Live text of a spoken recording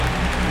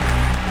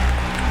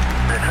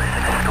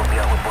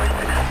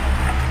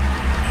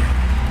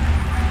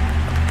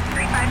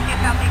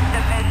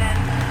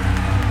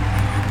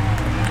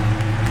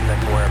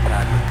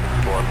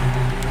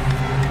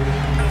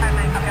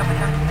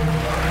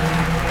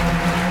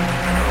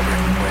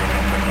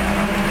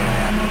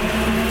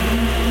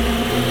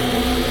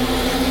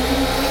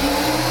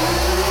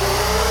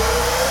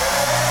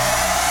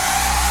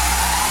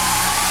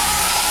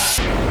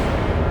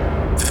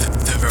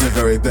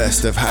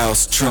best of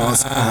house,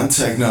 trance, and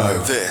techno.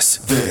 This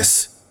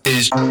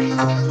is in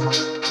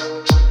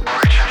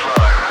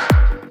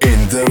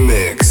the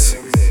mix.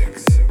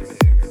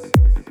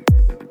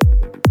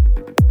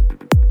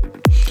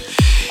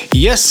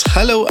 Yes,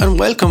 hello and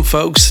welcome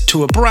folks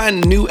to a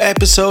brand new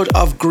episode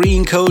of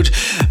Greencode.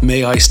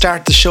 May I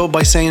start the show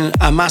by saying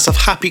a massive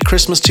happy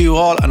Christmas to you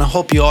all, and I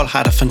hope you all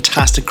had a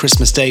fantastic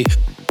Christmas day.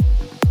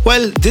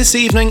 Well, this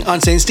evening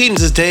on St.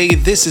 Stephen's Day,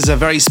 this is a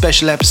very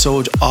special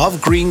episode of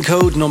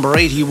Greencode number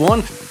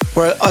 81,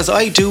 where as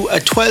I do a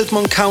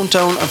 12-month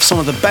countdown of some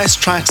of the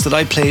best tracks that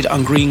I played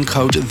on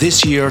Greencode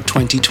this year,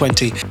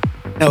 2020.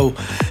 Now,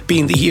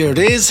 being the year it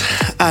is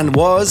and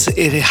was,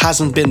 it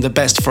hasn't been the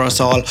best for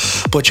us all,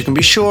 but you can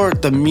be sure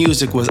the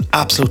music was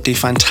absolutely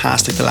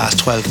fantastic the last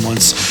 12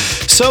 months.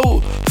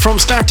 So, from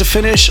start to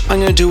finish, I'm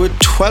going to do a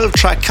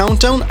 12-track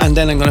countdown, and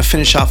then I'm going to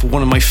finish off with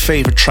one of my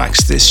favourite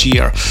tracks this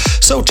year.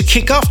 So, to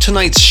kick off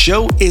tonight's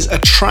show is a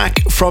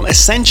track from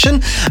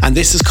ASCENSION, and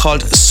this is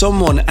called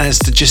Someone, and it's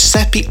the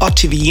Giuseppe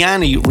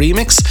OTTIVIANI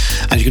remix,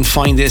 and you can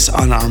find this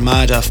on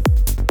Armada.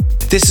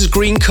 This is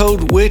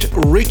Greencode with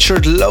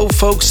Richard Lowe,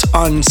 folks,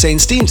 on St.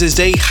 Stephen's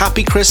Day.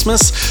 Happy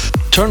Christmas.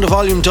 Turn the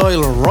volume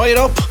dial right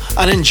up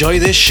and enjoy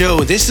this show.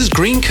 This is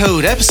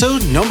Greencode,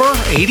 episode number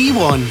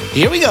 81.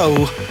 Here we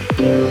go.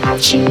 You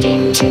have tuned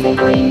into the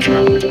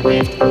Greencode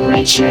with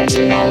Richard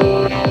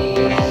Lowe.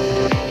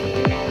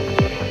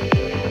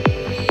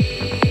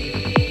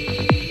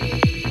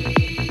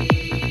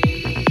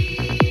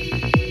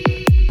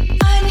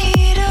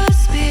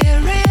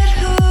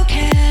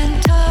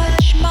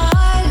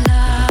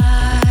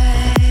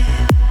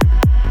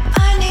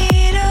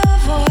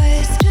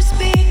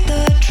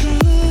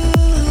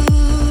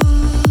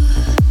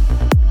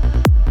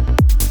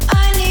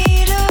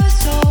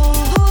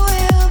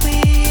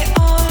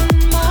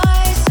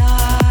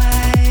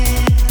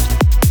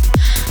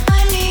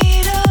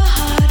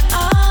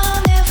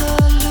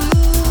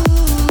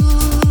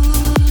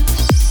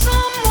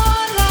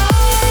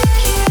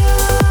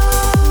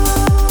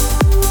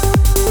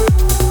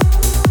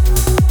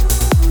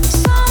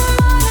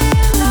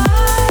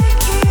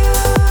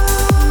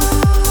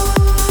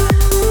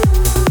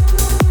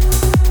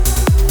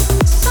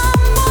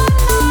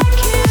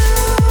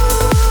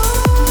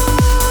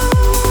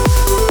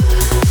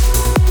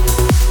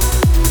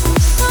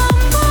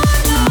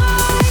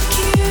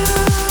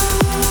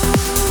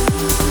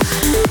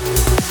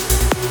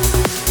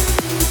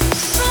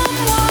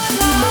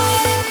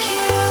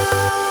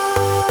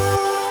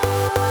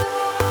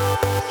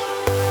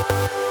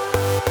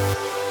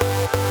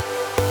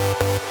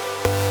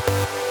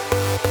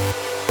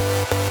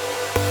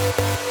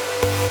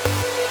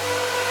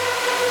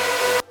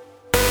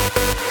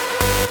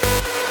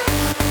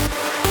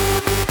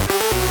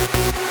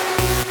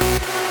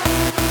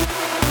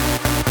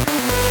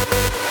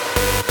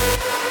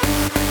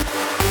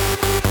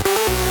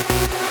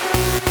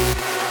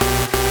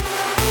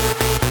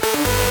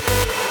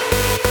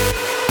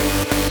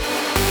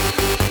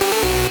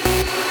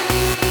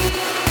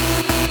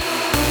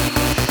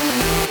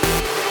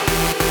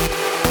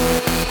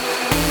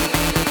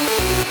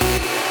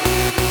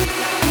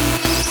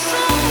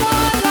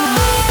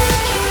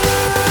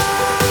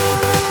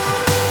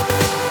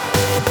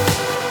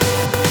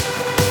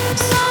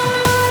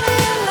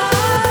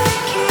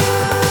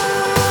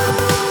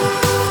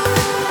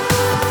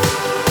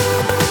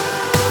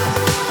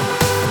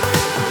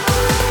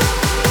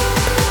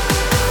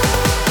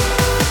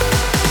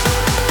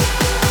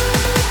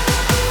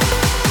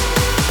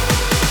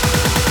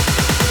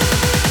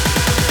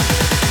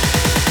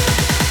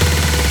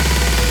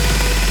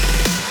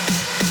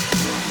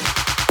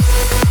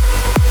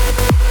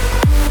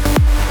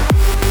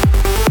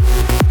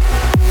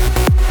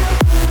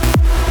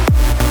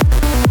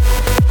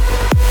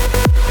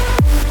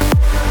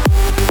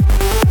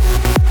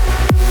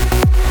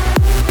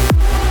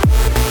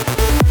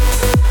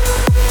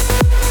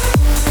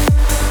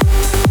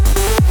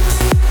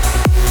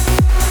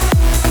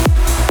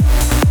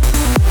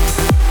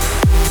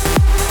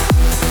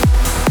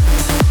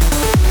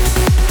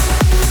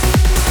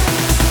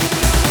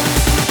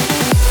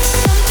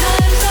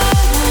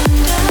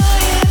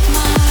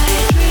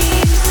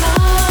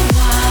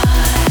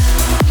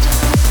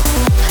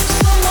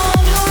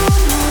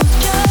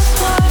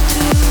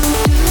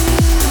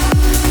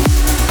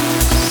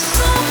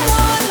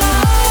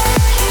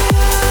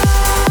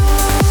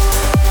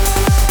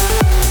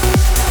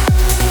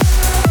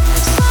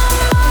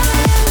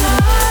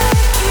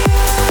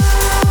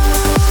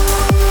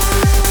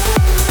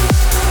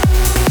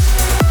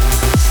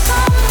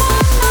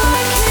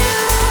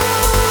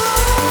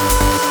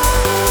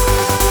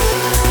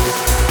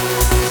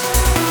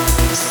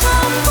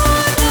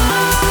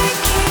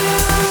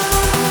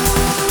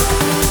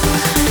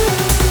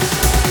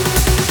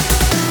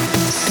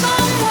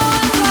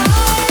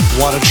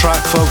 What a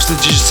track, folks, the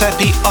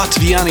Giuseppe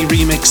OTTIVIANI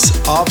remix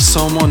of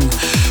Someone.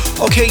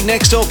 Okay,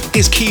 next up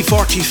is Key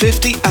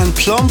 4050 and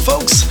PLUMB,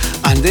 folks,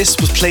 and this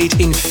was played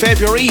in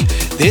February.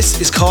 This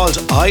is called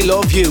I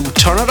Love You.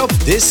 Turn it up,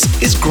 this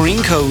is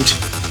Greencode.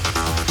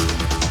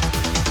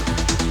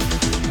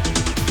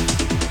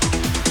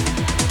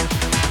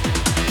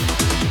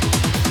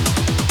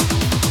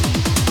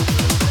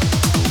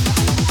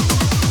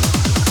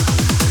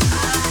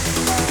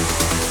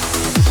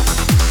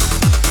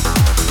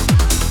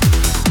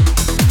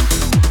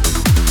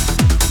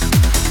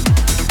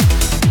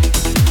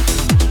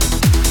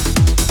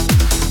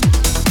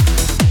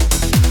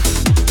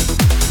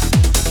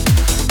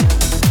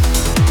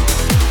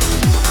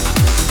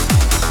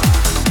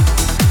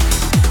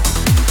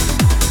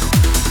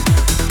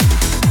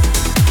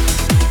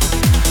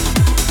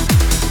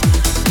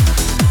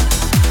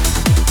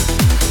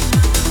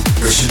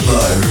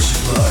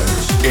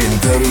 in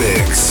the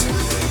mix.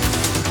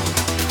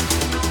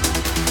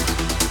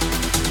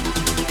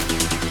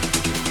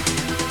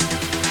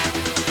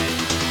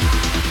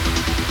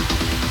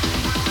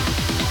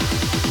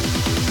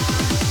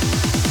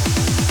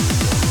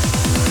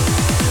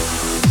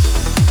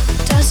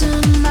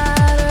 Doesn't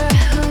matter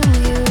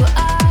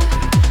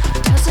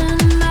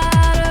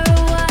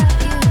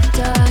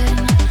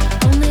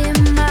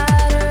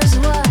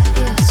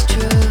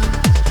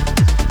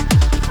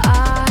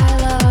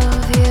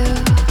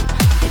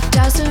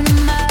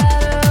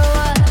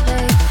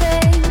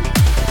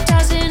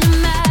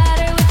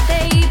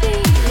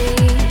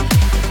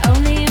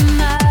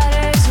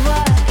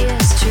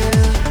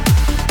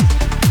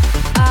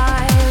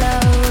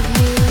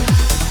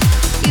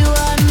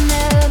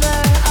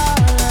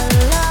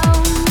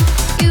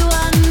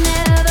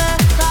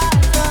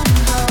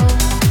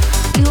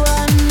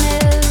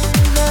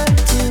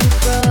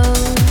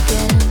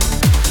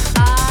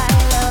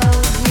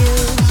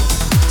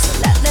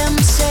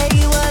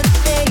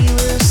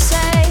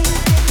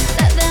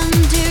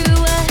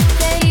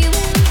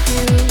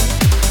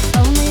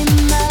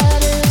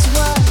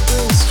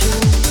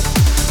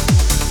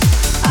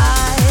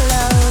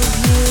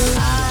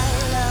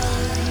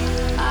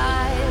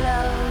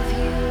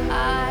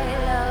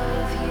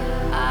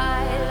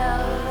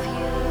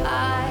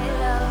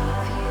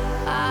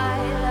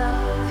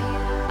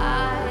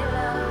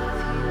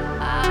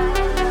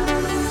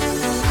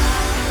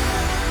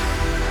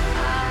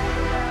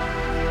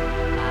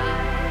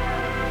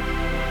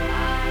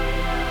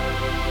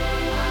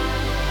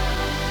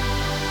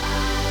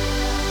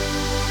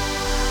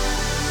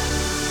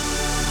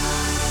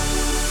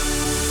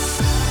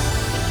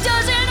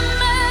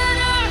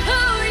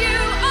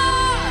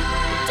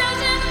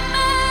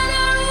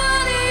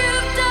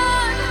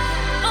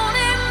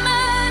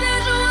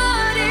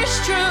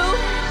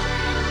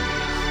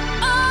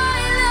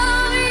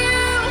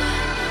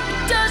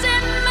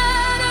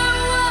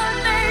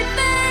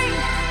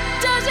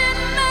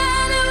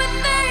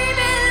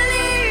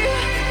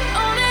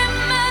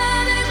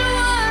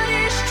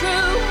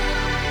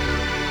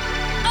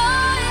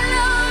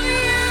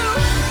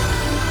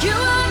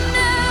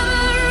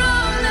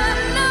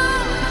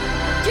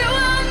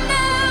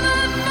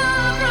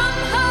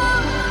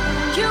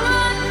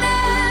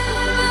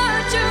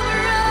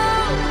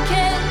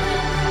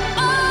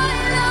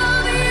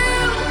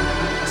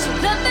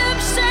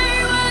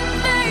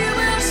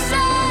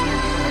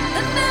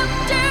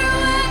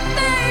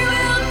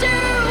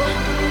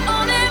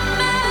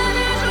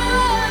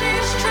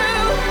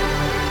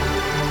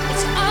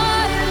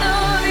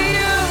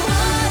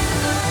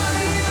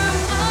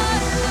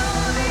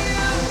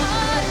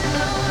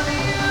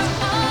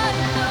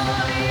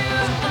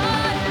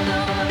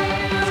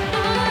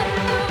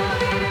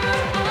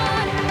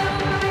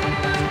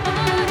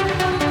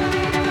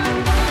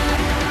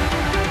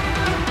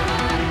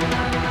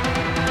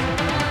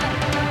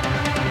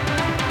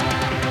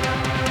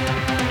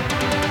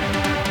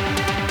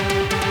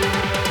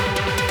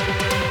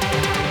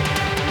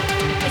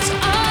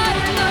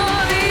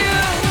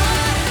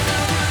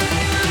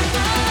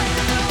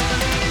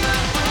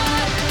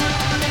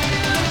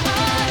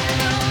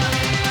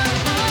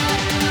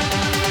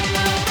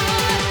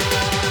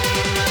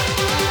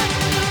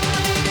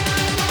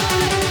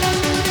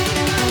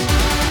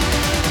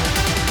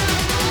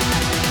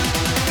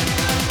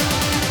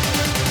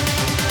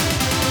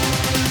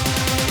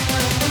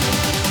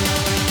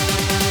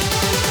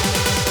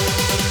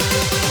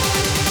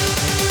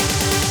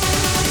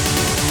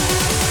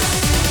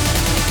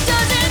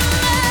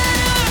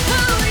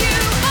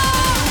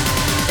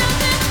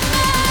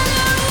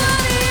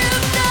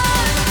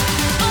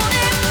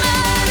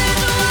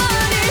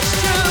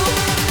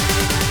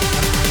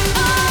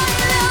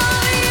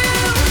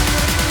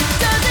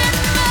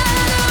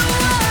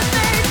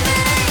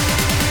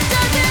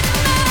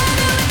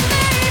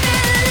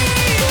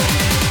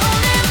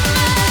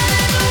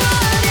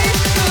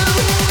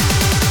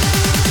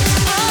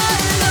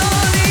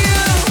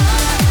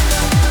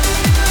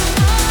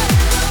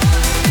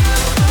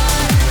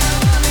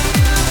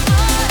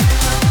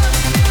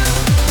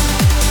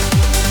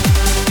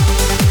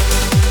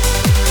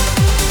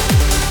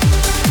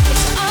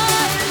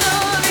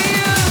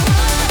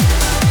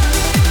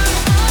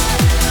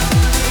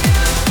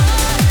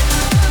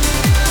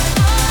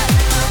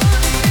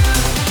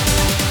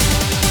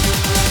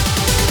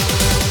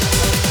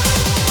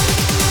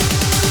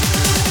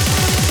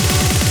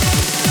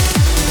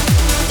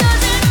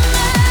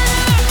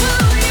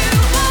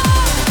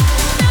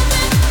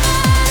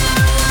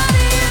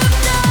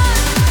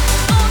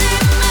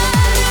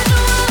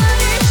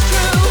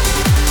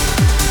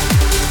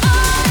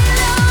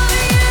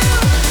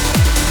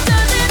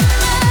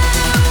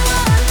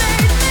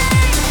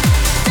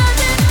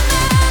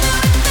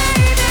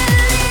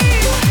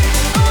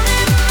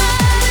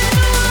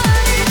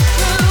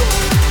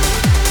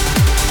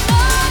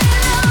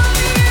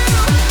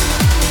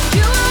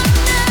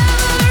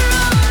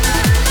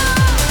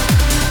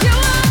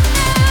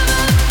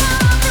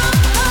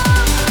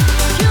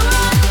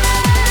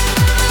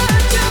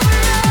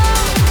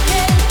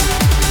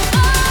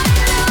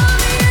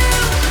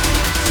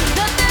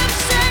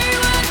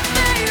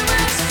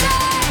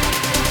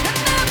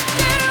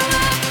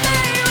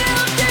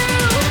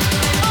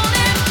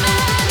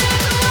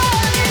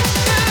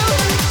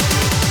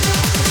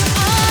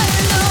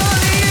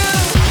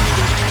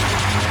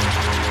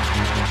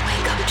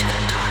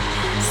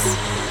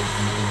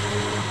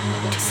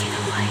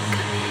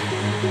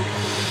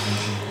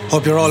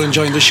Hope you're all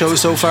enjoying the show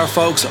so far,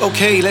 folks.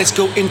 Okay, let's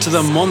go into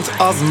the month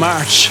of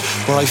March,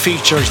 where I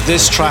featured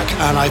this track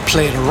and I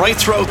played right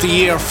throughout the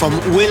year from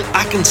Will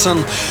Atkinson.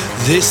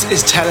 This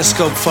is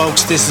Telescope,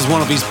 folks. This is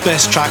one of his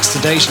best tracks to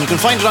date, and you can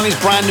find it on his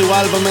brand new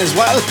album as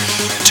well.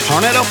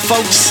 Turn it up,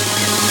 folks.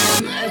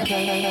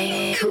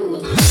 Okay, cool.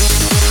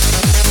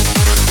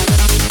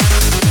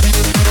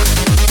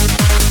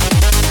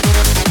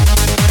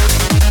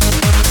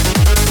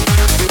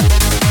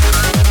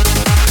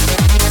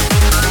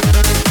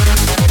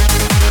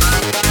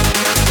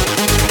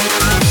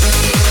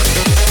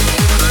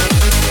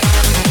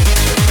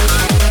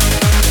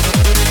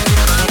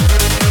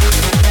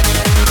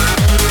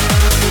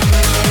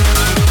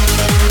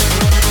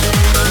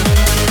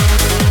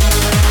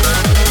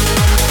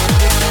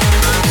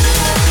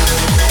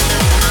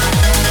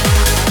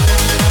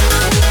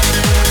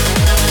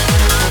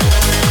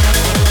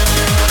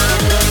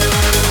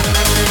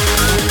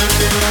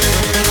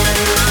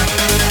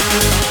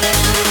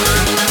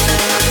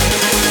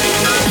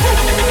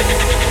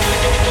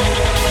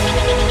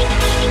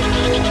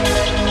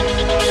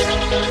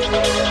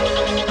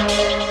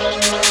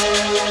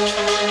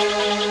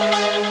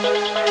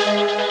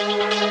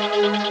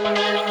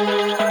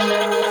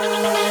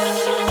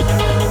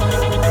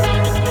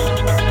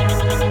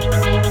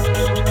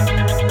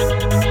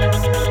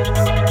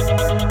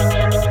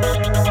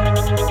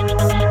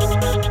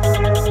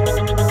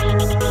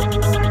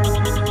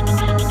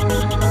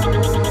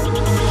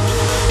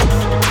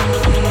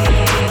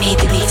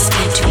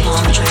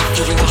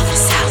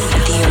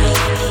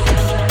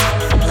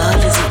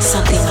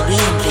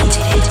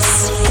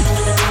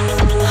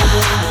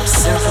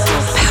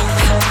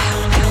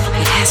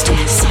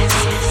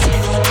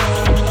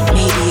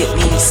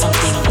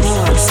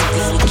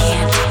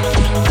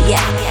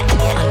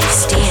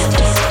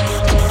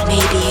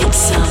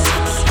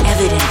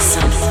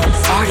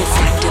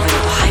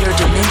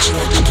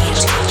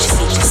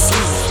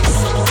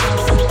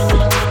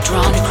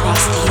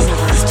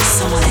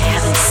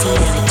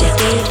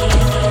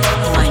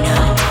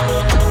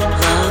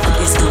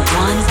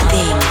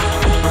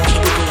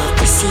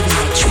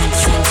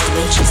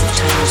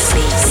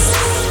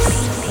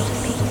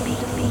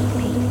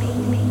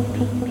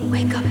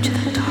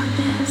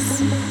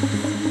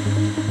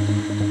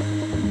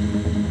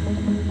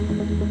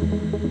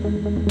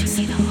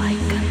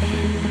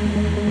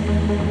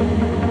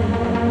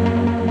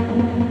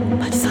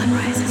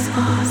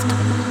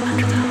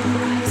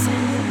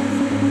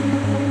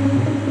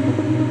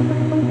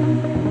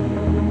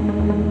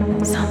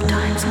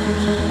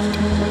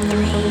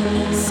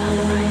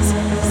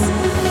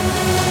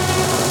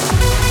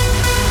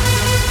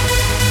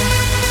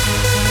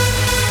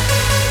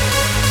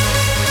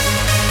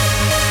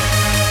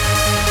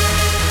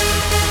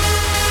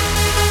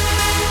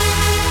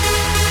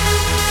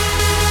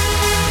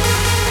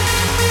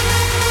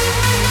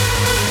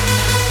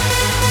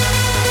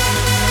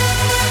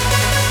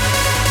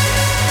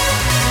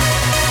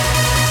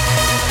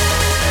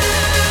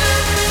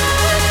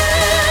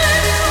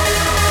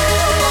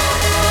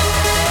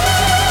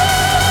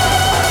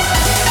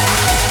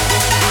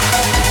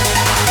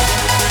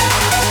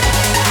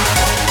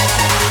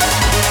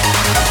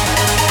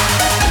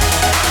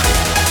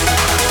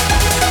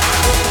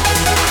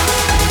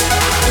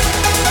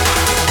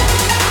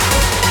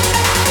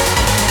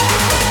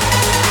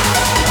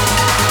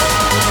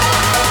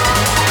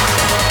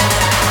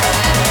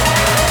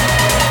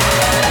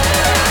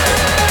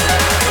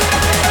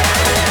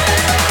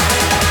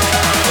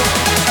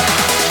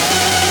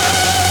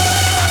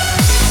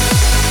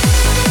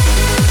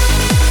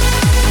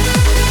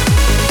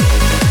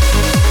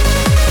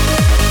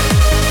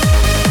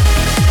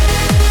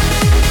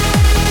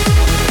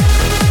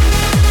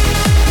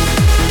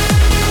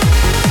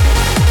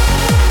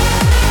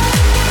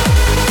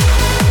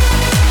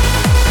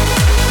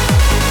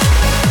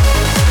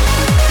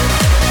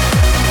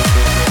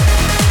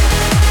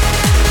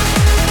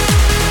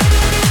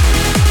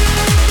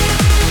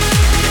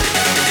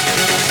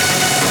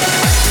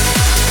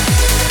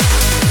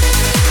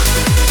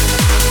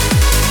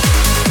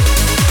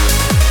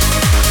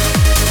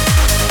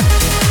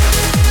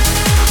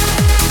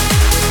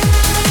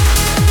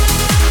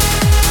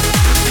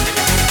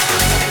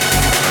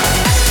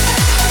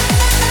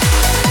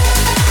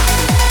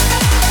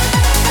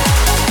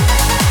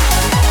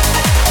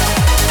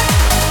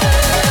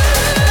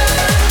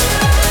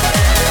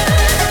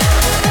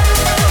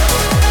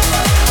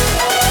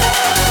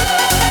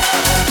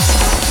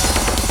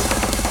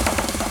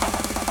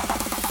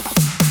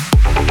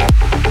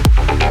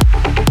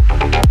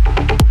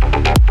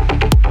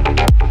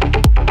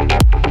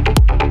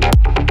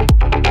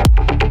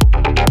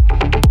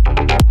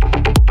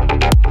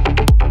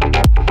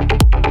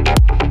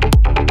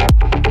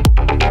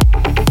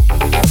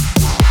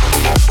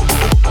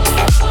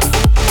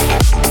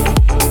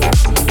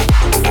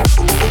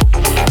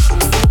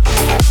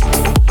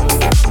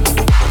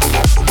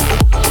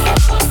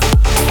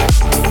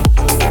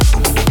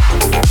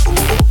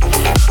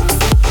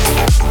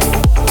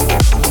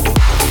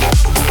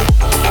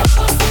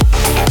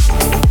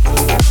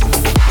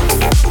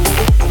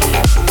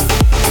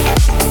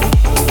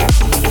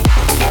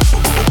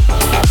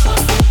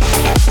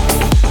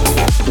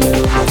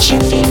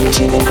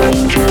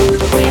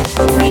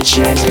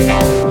 Richard.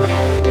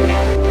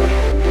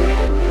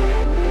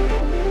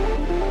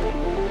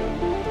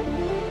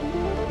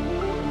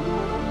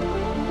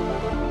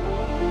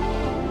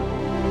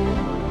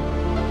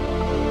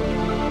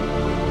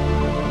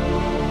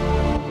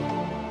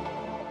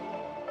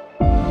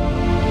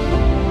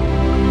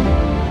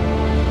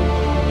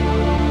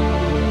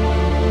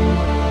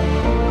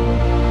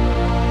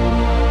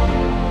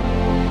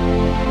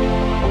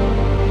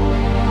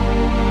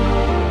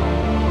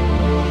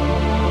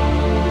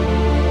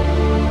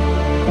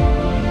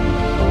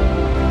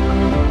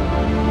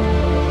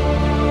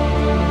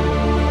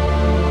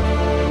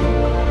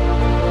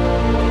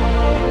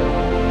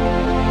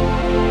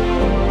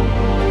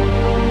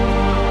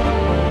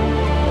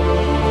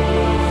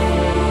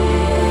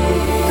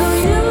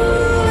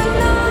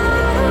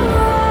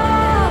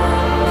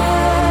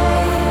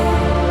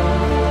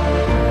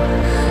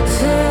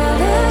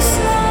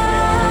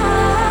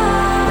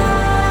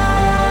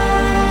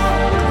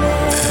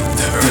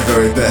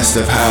 Best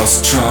of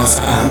house, trance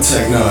and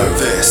techno.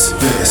 This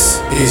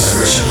is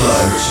Richard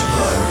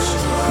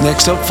Lowe.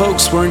 Next up,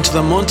 folks, we're into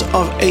the month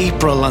of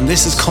April, and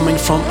this is coming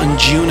from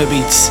Anjuna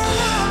Beats.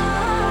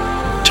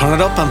 Turn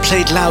it up and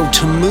play it loud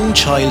to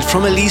Moonchild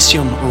from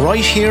Elysian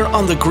right here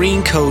on the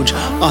Greencode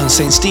on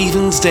St.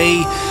 Stephen's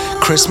Day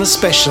Christmas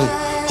special.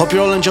 Hope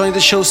you're all enjoying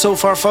the show so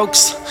far,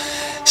 folks.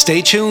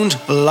 Stay tuned,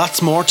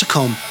 lots more to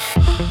come.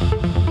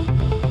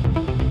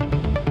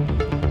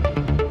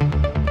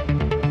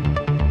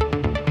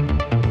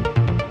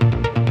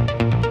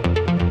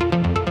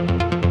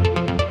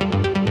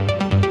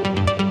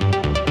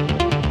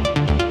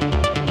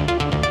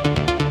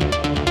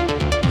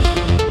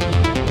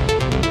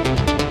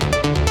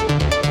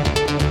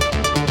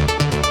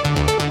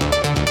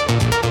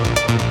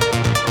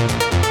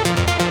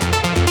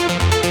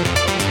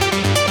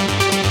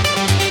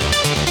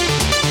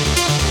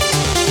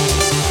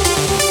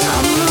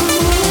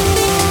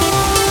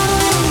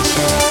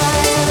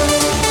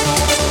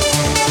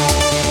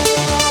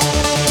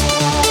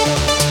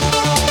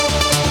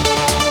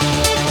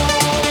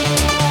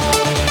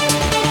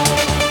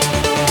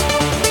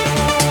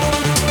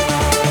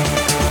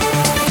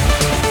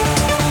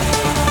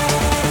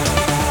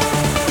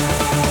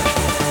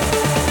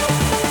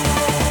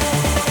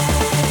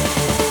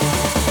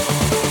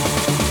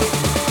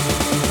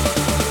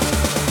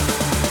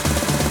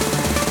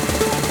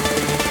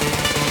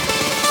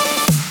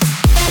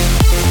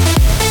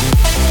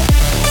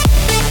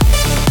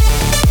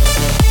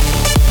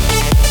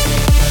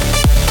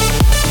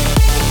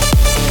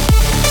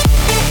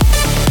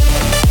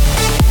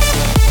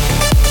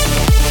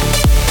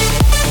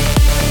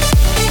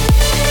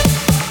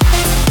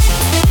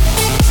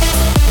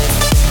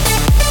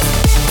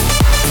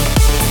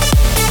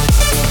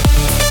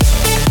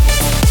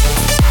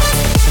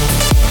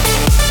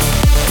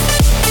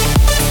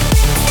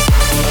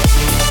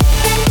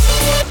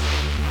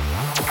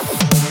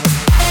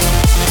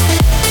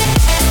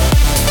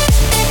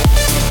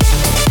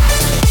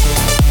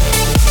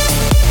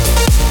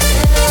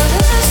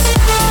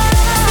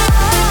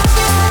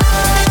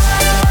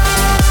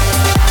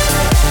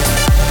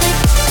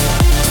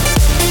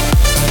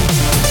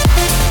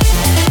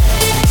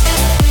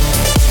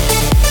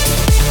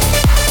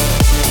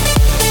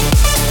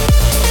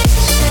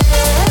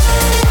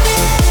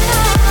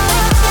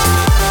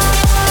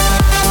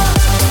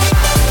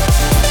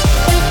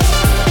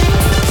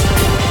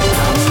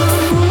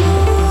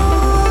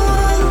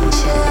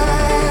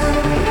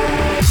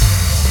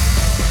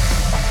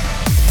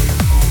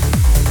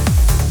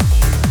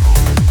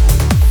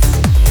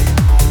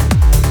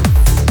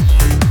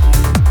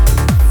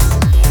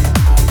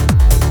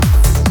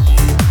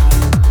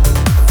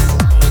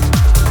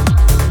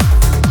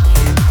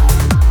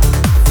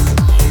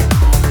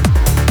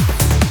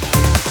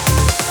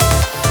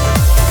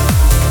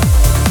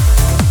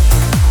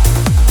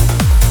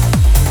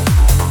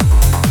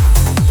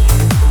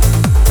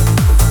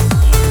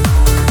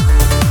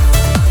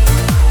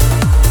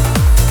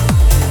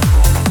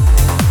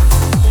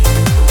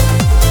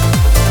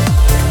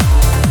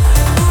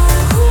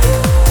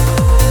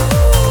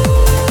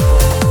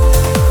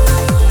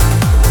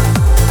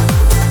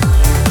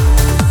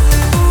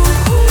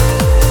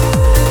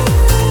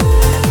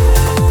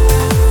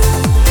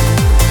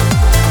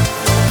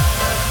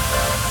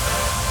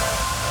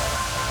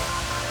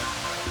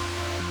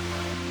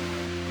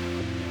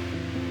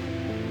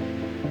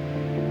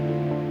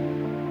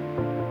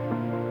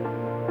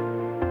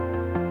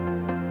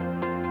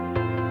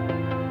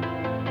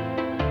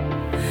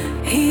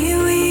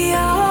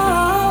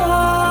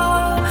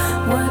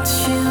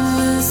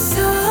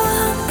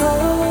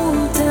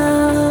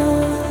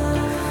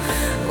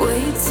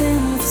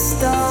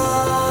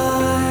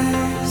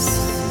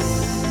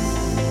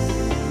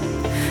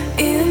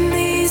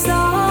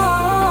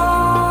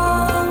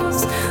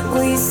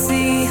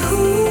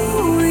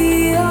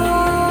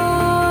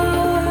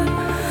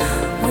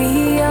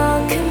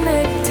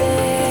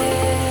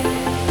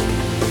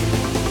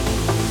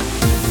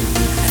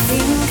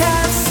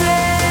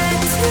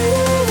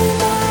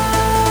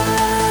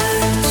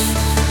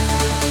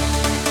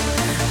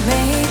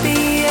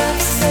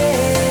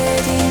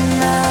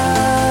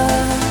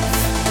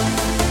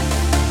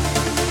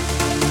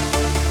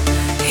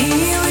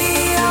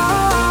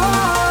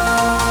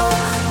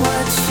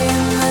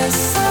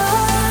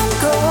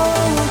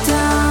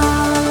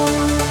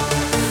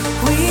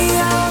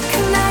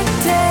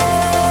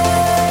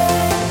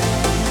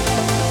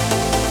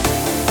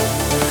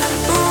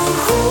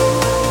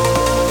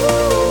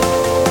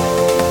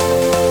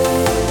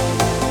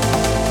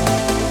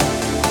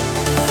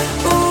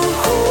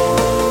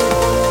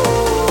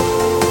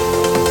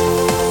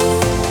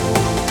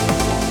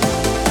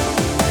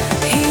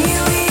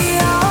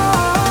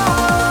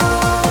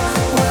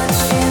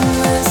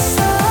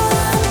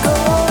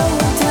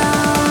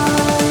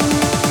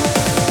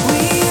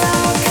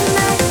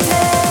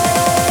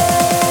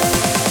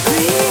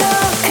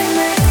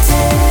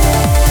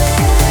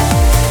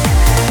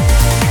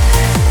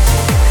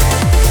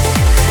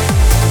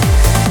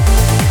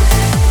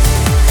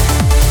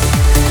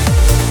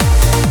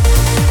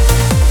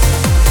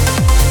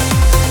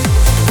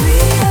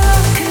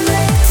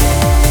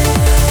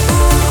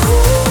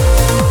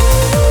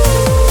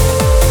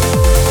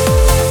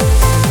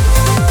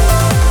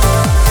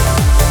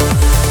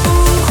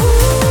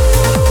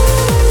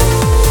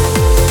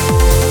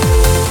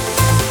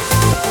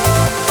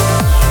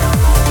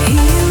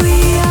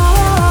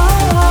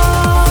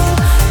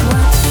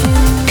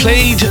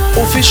 Played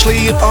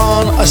officially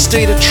on A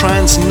State of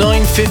Trance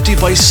 950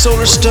 by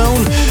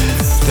SOLARSTONE,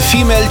 the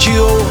female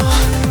duo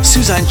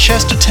Suzanne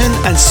Chesterton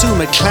and Sue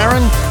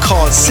McLaren,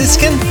 called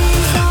SISKIN.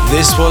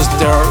 This was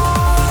their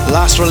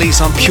last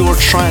release on Pure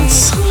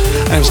Trance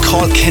and it was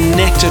called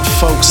Connected,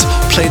 folks.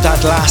 Played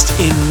that last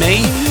in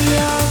May.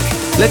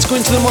 Let's go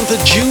into the month of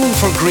June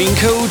for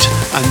Greencode,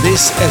 and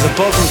this is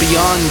Above and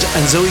Beyond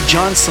and Zoe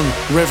Johnson,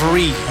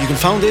 Reverie. You can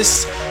find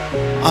this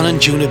on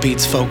Anjuna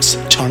Beats, folks.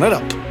 Turn it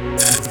up.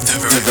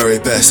 The very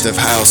best of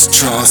house,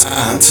 trance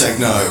and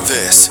techno.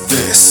 This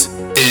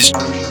is...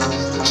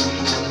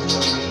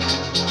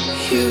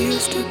 You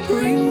used to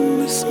bring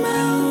the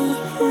smell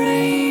of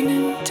rain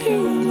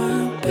into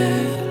my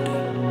bed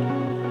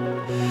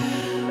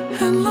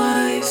and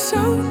lie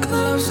so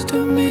close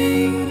to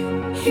me.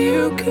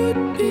 You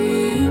could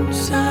be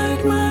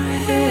inside my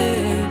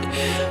head.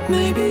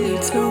 Maybe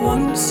it's a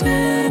once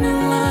in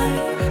a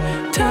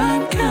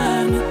lifetime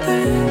kind of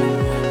thing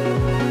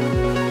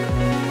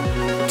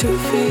to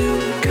feel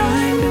the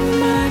kind of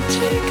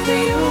magic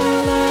that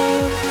your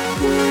love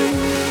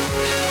brings.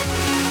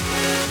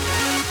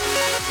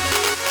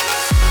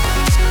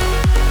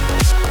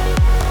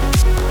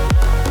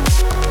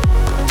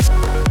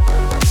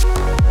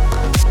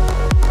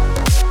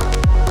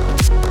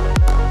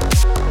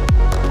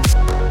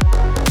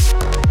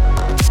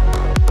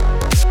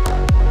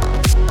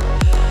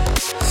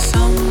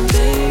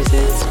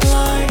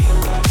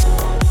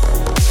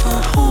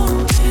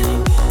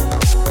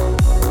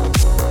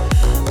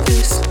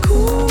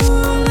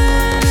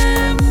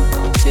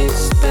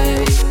 Space.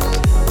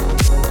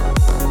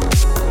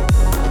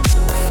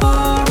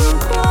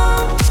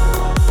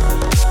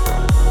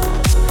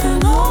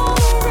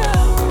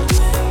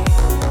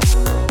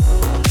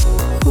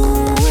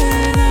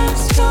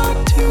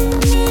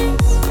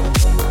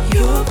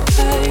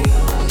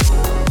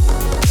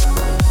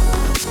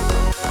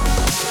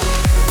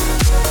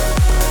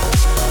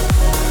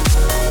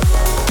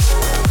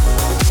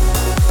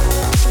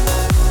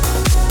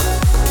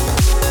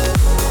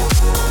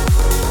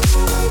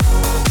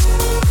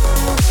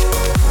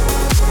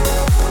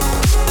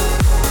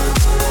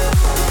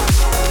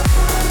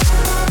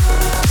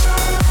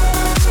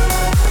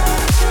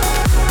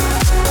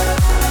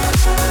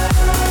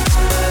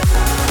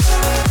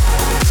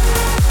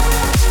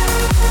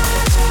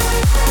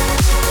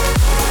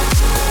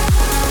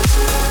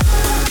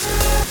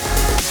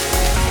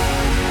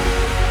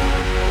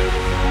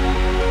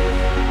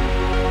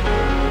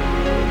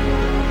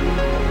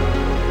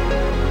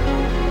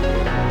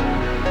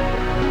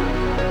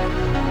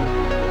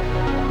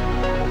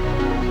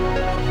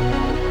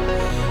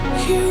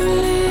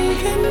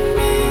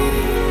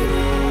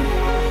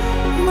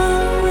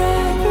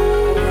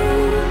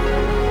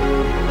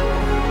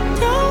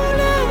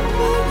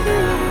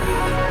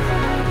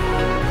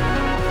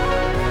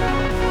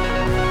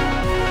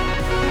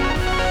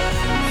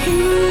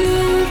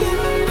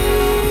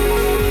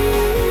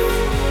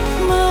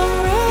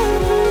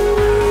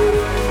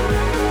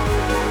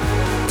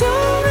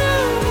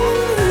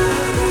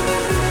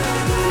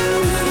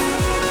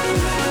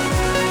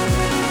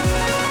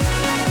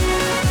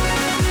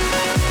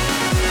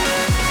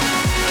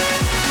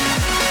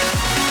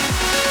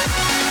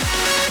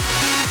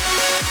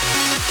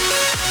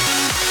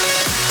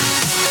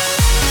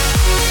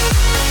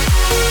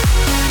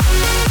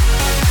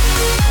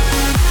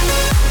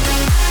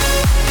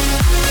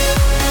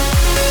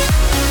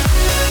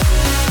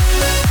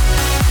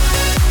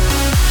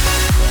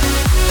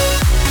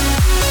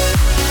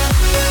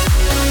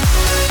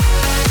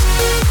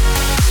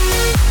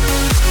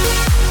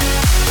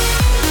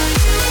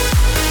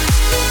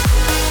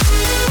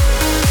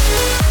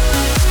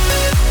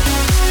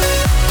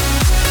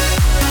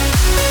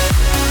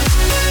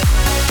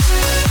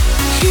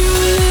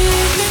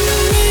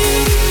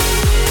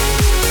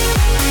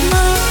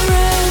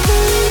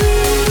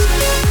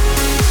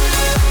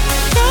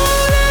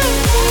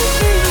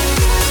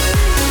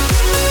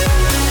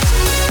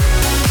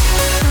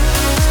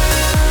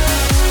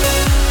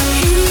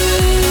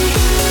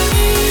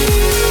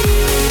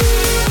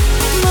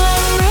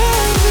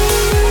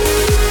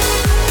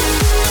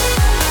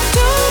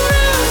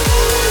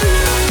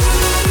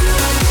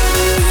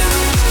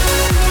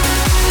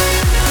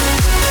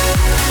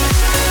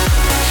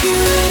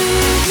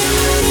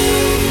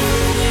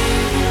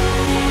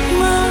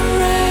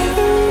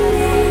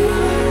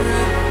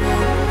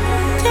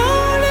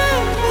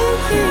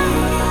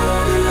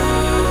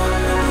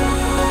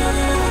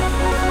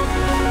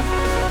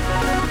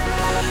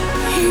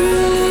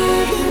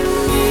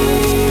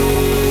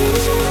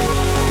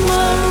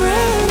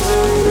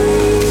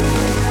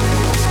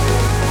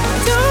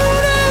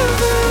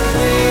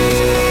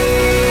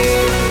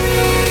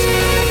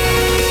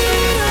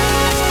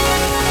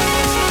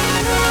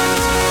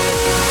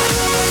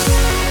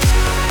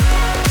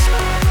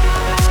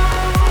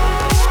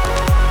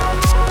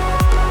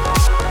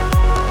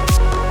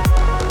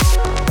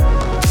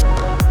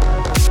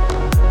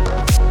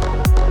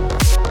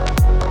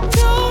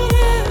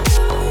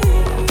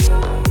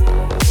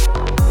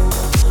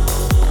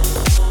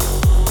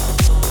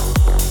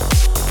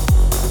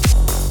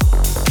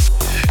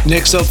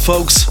 Next up,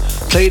 folks,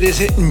 played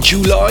it in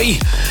July.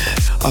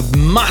 A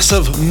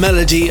massive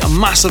melody, a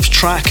massive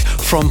track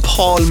from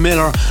Paul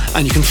Miller,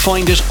 and you can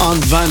find it on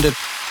Vandit.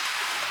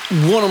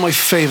 One of my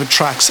favourite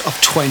tracks of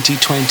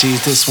 2020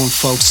 is this one,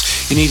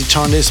 folks. You need to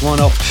turn this one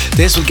up.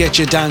 This will get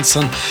you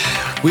dancing.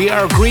 We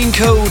are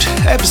Greencode,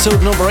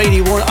 episode number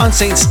 81 on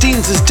St.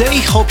 Stephen's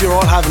Day. Hope you're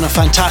all having a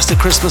fantastic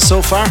Christmas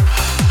so far.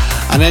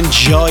 And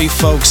enjoy,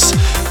 folks.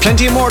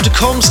 Plenty more to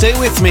come. Stay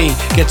with me.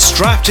 Get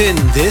strapped in.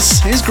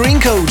 This is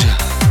Greencode.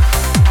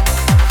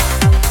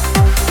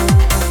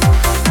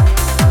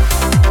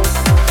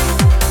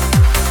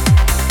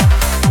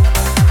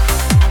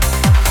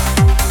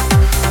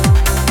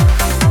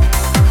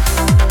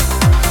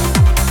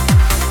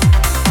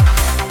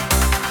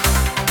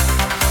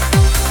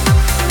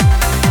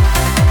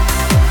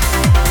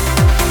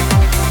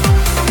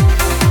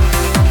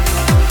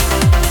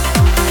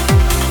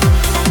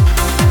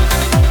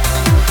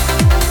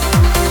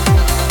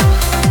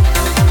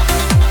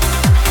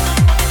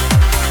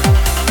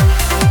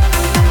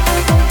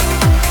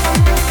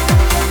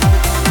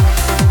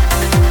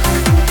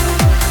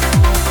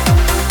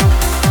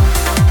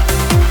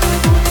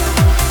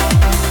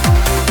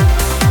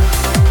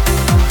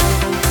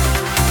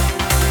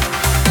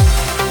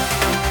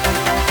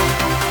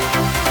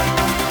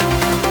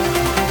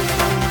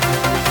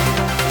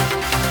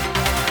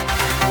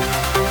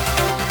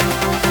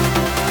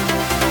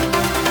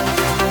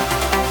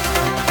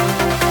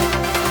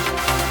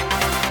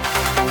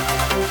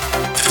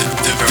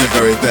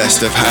 Very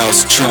best of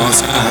house,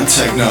 trance and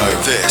techno.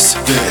 This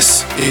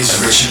is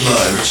Richard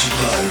Lowe.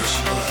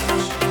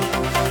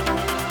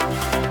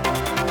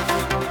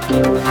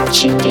 You are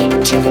tuned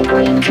into the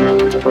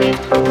Greencode with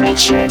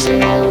Richard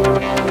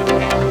Lowe.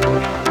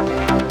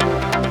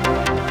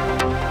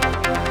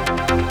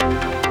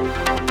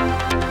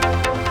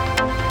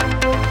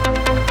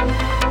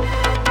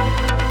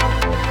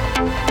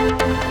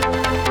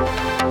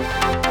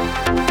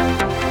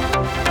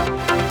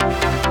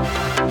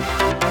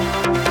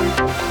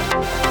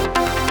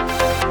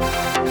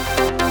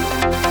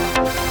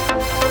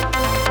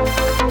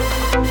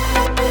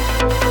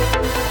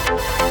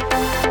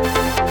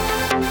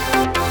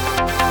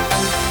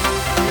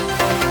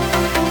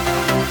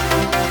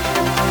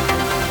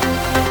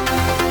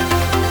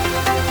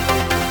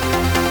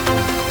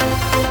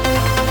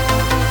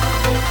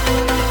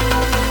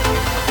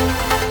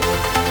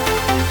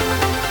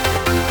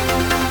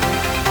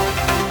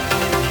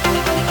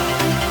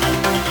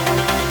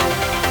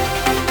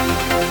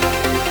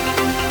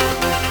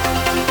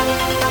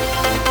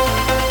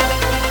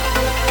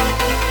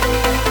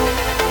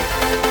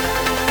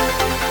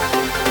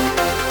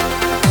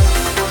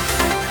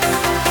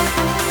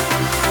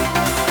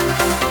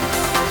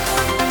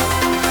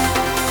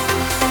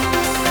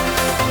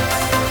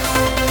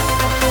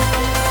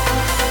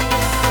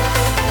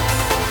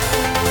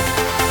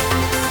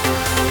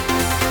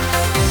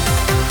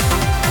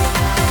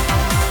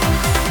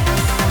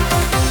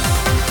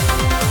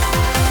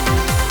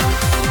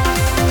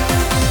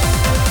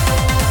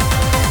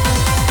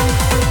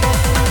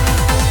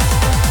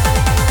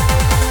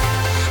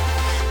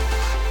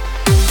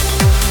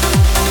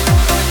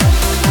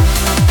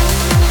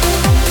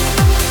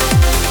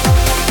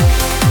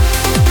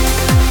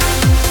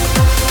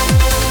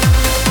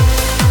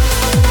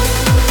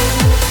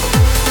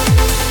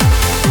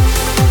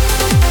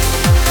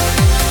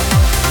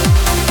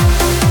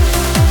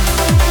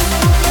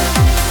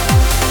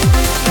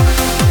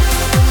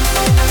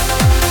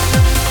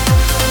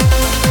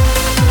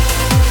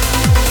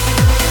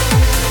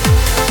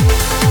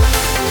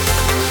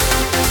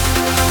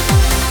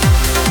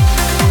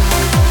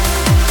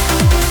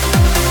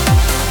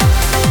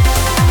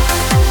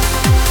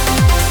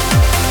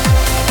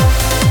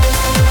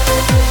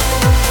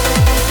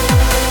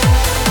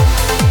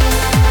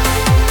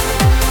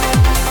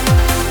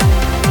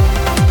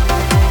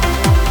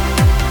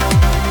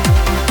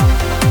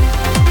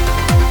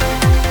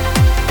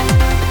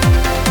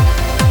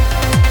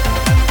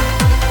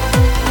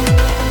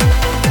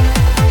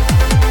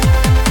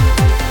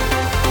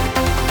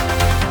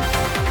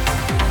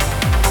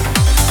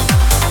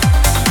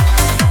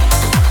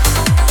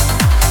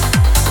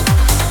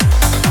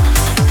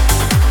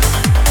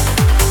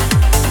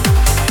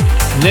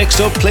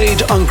 Next up,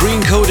 played on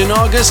Greencode in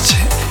August,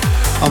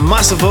 a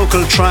massive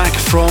vocal track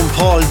from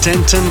Paul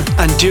Denton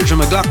and Deirdre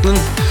McLaughlin,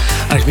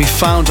 and it can be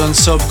found on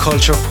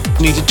Subculture.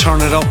 Need to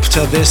turn it up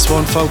to this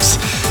one, folks.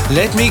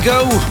 Let Me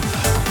Go,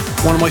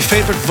 one of my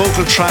favourite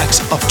vocal tracks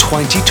of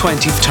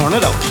 2020. Turn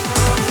it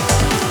up.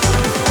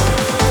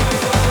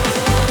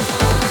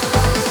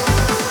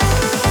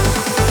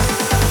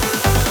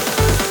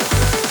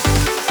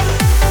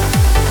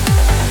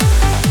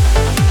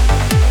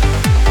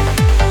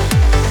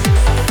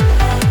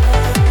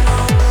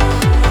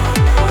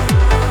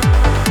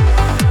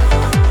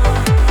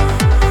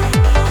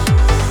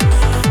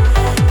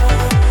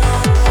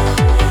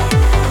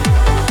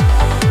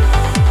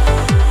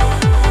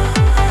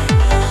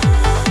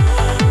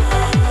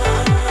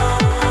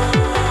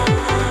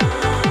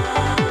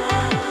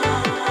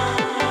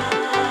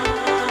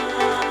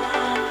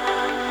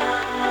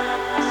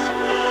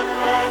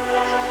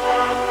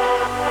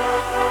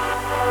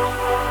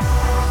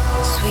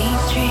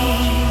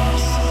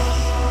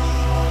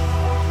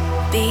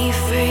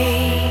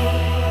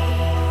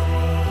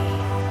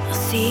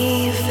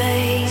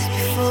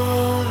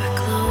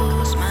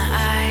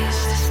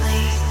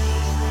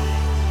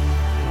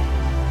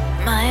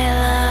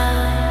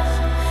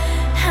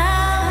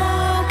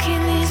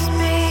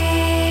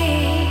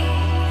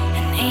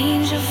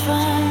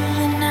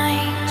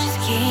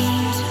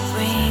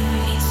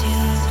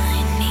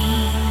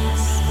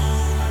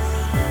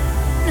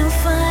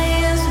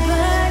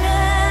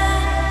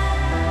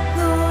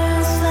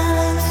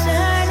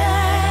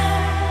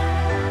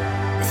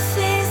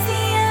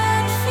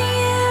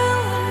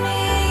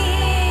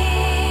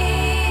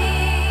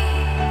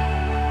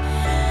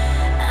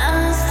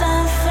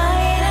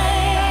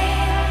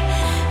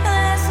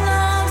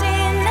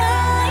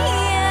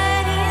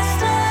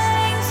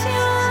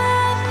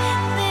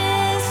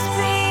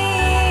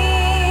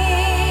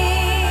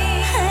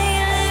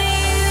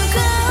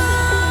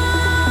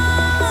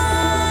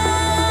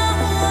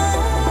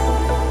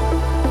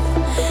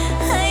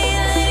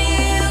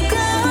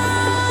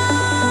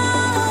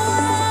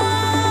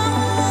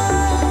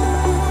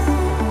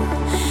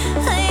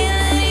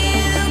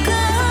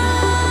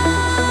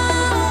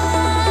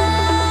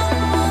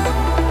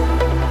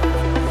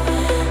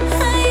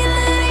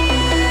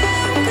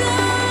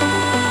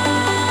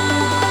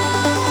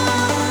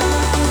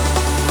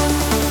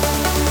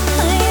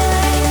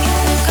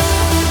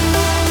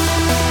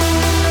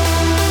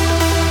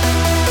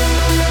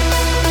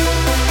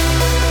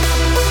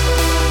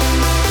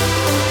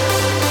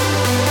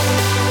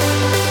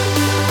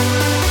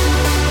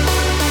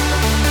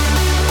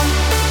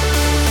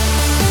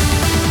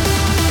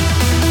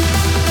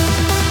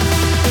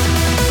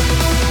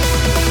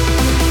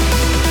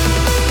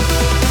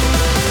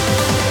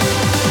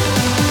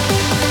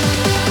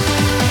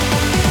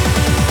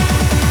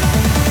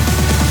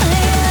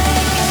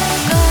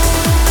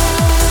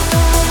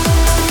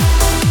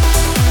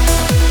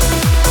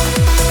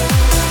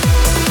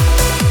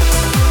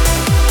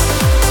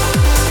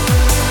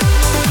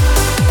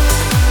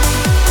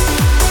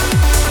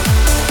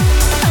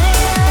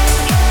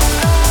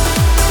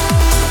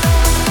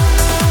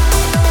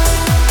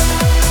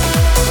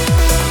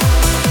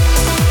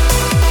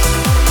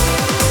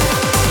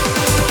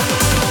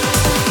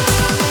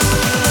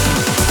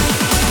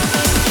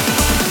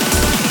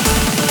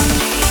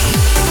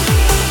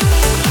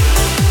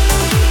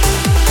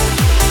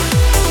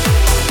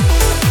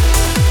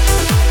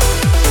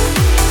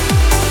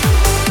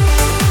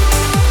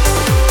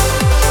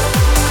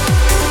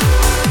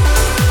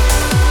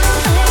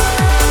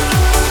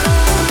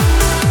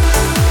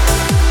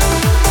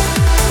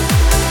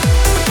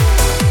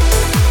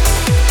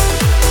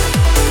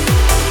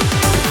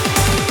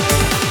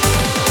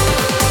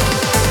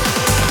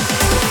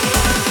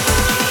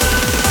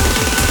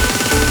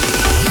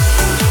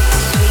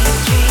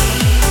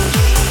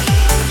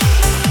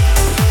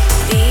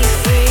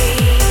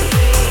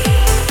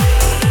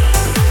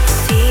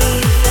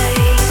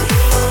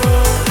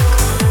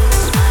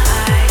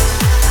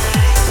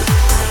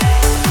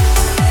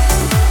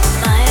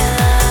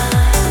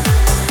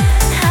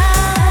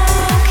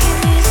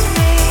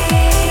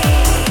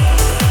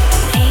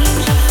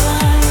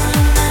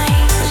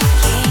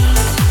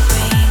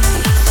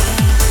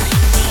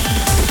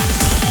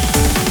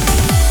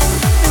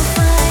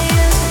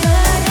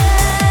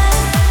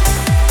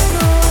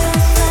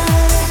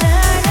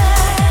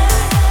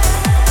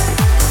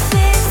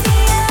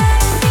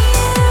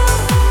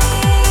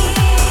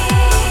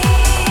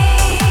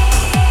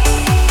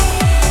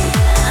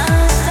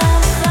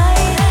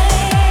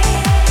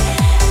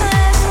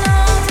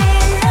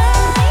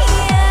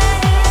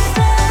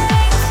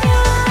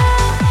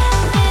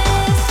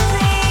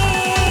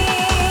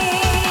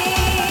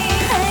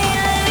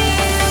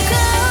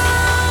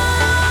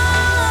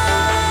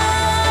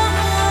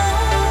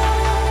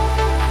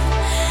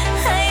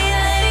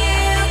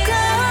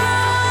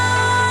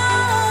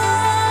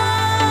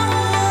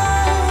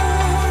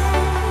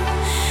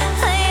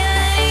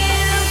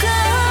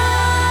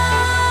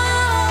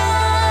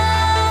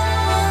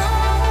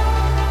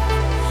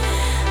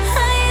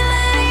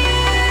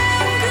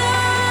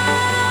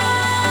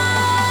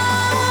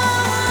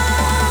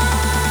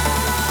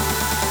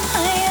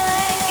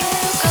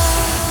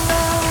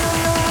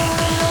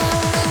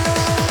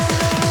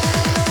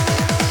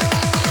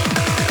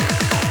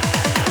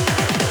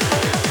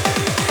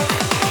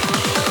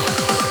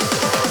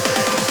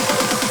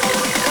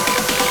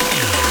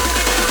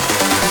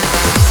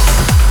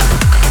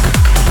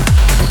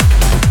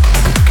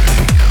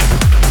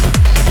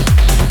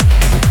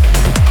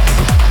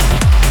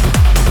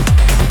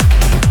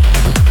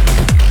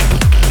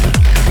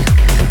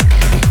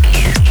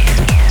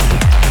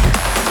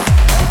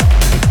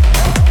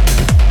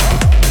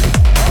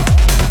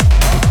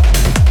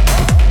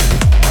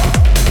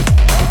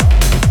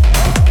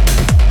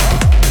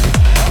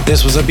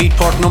 This was a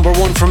Beatport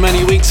 #1 for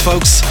many weeks,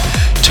 folks.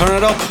 Turn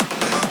it up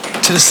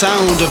to the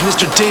sound of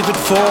Mr. David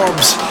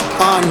Forbes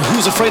on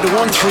Who's Afraid of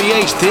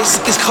 138. This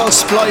is called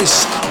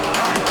Splice.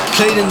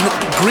 Played in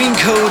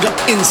Greencode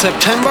in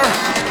September.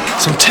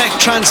 Some tech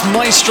trance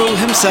maestro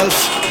himself,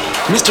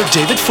 Mr.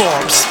 David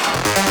Forbes.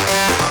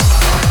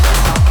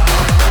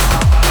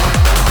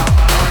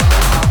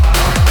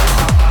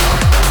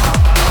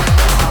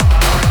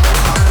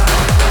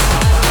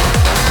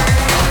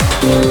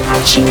 You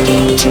are tuned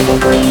into the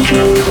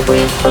Greencode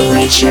with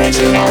Richard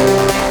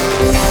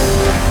Lowe.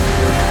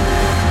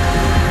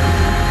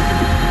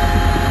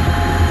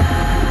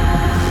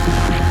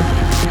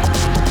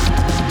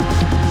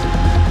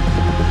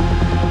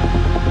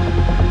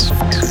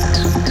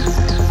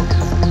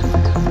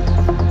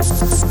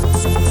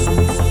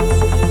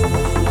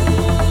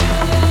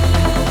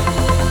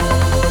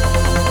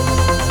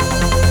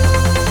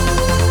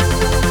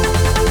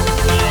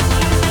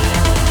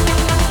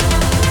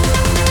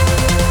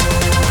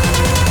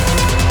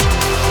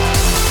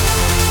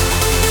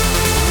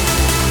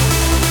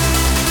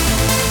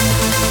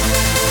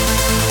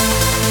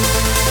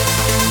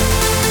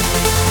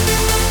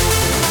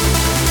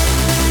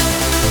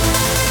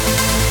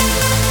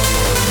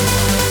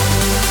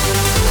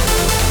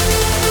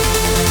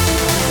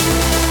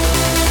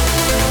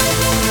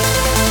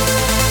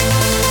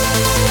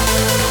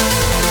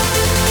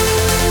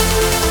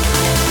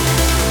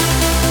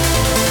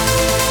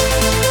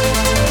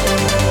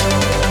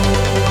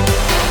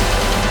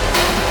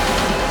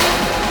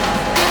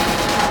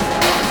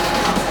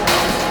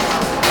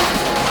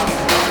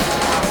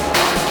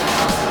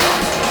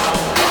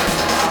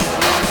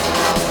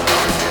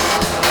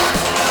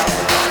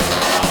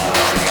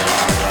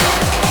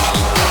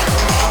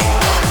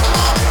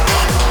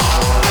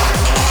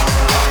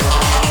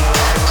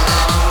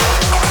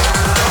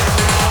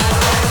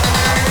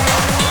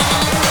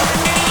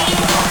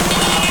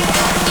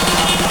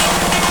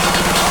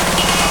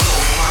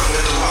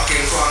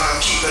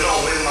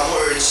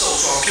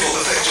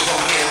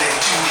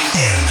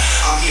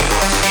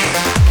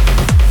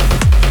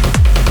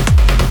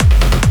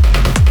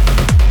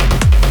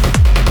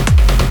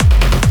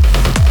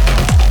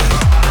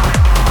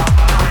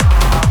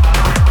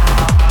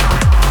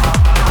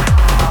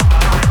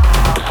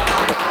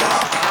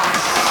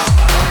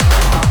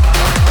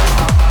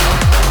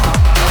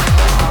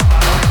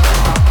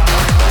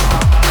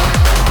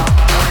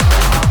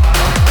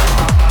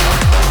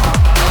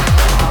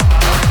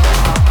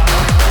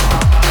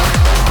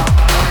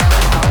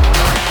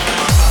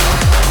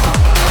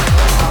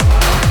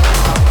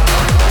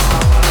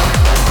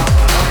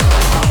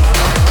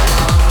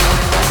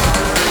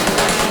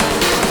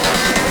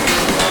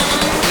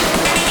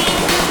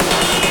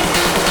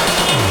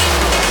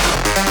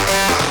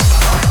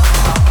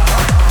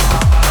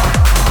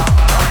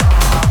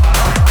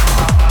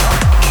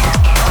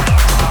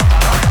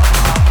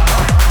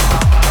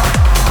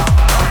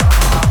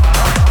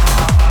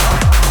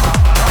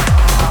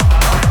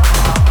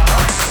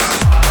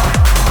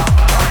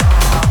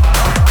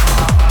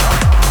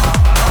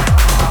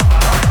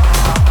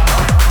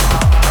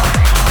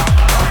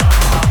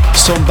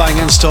 Some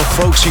banging stuff,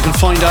 folks. You can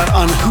find that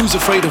on Who's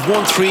Afraid of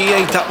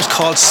 138. That was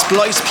called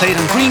Splice, played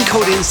on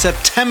Greencode in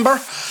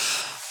September.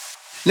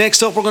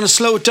 Next up, we're going to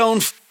slow it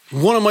down.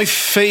 One of my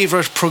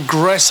favourite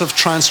progressive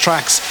trance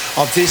tracks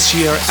of this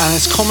year, and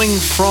it's coming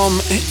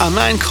from a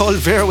man called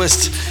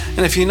Verwist.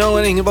 And if you know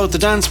anything about the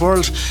dance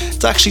world,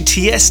 it's actually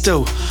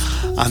Tiesto.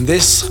 And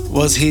this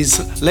was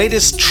his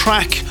latest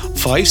track,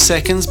 5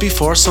 Seconds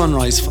Before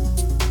Sunrise.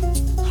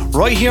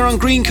 Right here on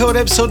Greencode,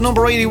 episode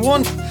number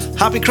 81.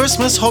 Happy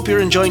Christmas, hope you're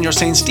enjoying your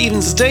St.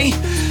 Stephen's Day,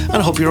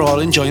 and hope you're all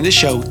enjoying the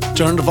show.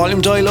 Turn the volume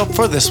dial up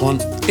for this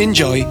one.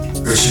 Enjoy.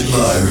 Richard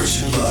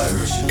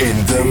Lowe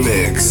in the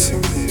mix.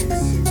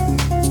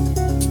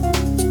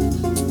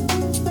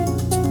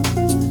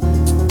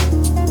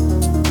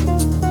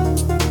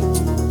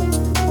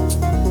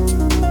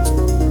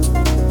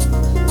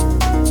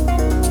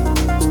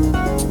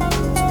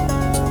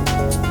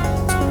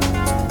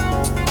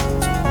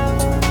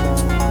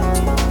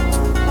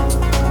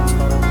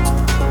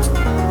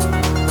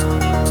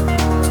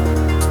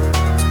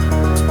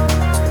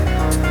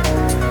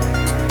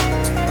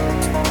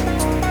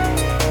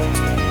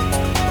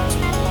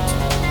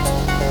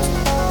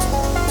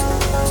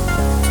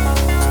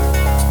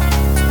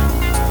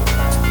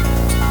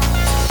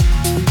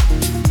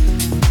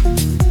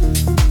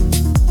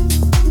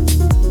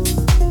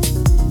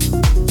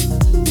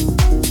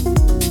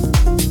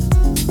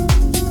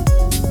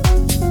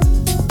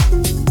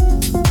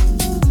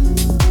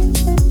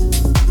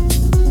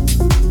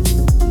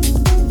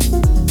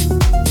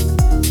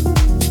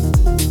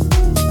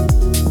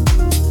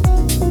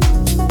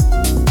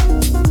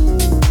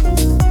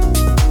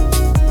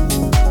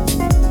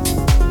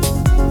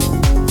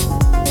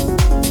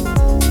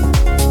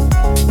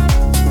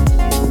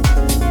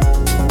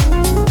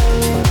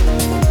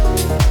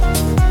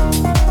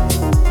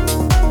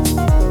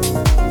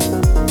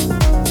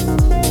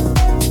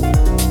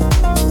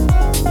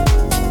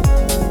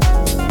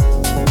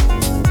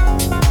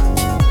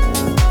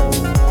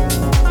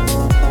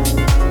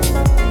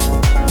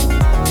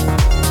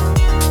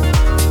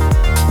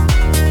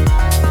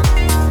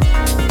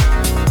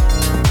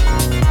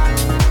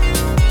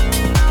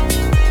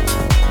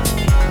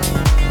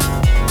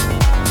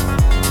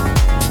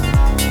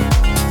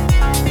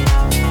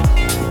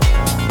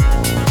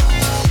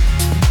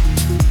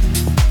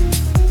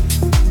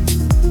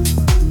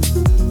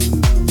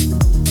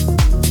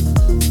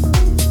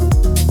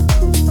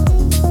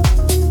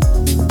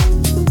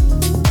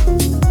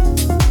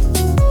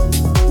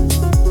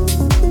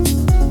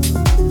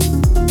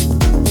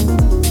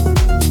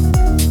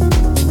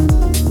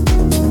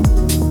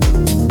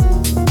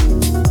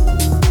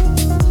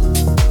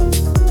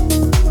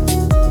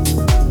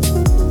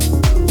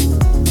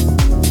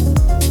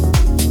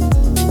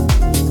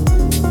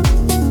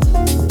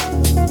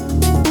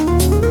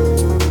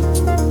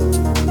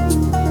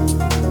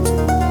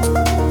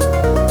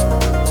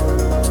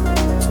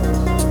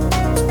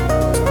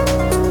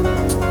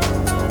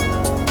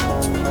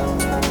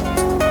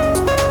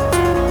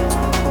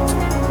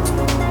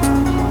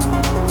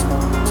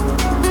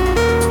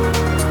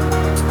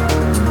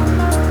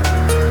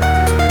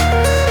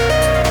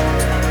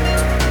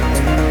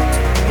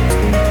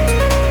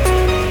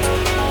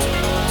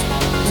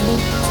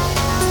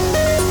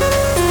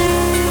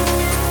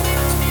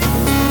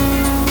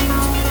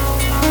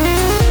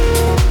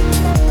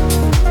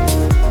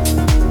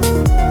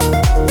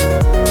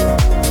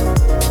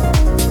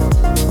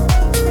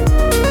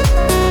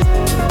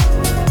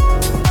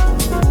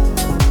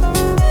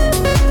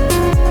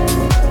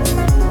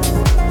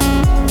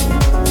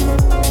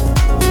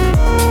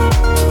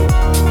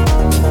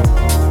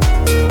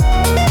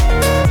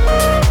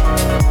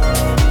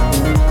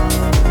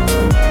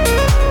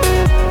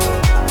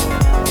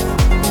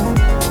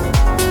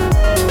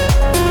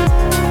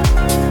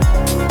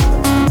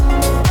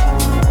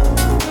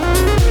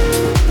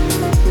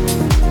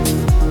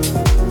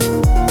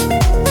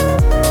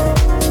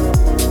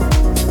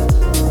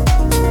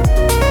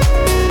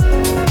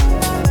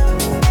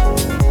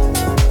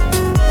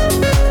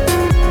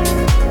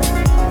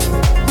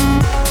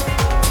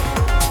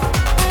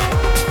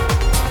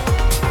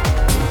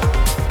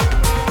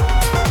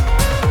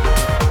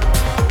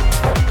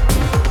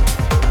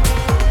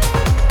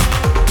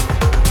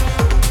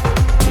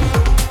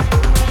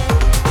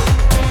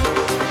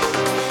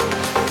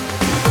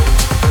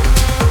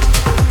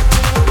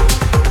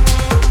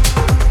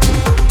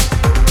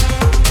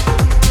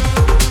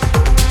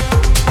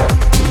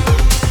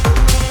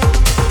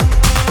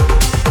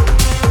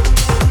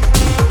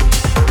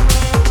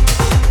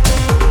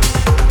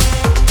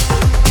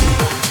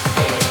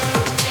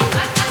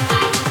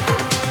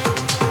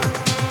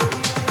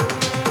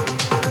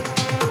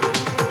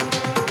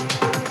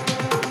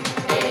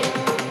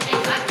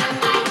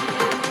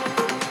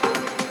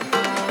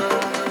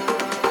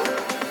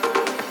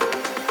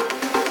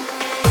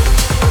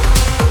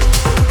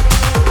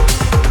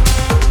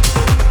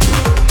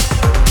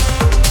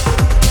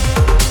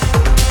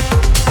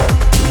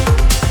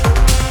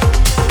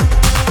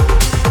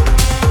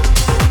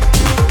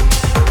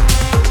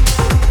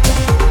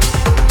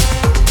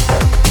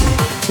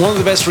 One of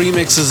the best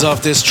remixes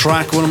of this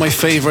track, one of my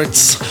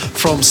favorites,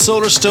 from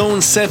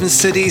SOLARSTONE, 7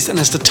 Cities, and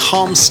it's the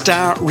Tom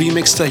STAAR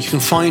remix that you can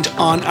find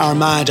on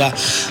Armada.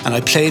 And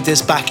I played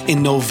this back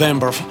in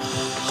November.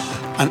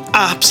 An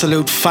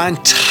absolute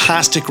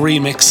fantastic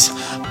remix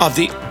of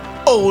the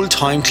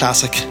old-time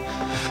classic.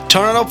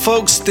 Turn it up,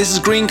 folks. This is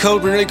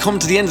Greencode. We're nearly come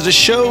to the end of the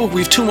show.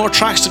 We've 2 more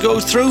tracks to go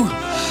through,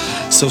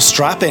 so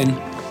strap in.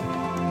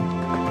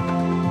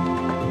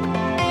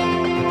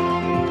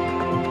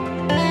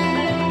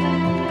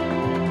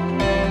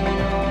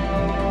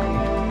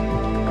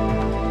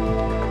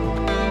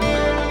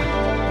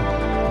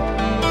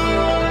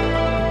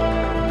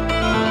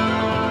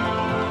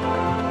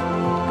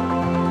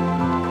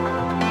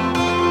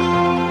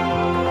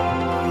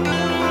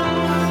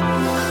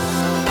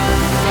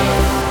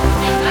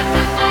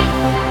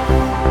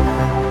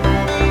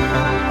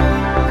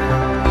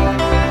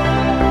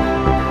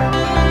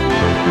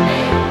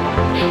 Hey.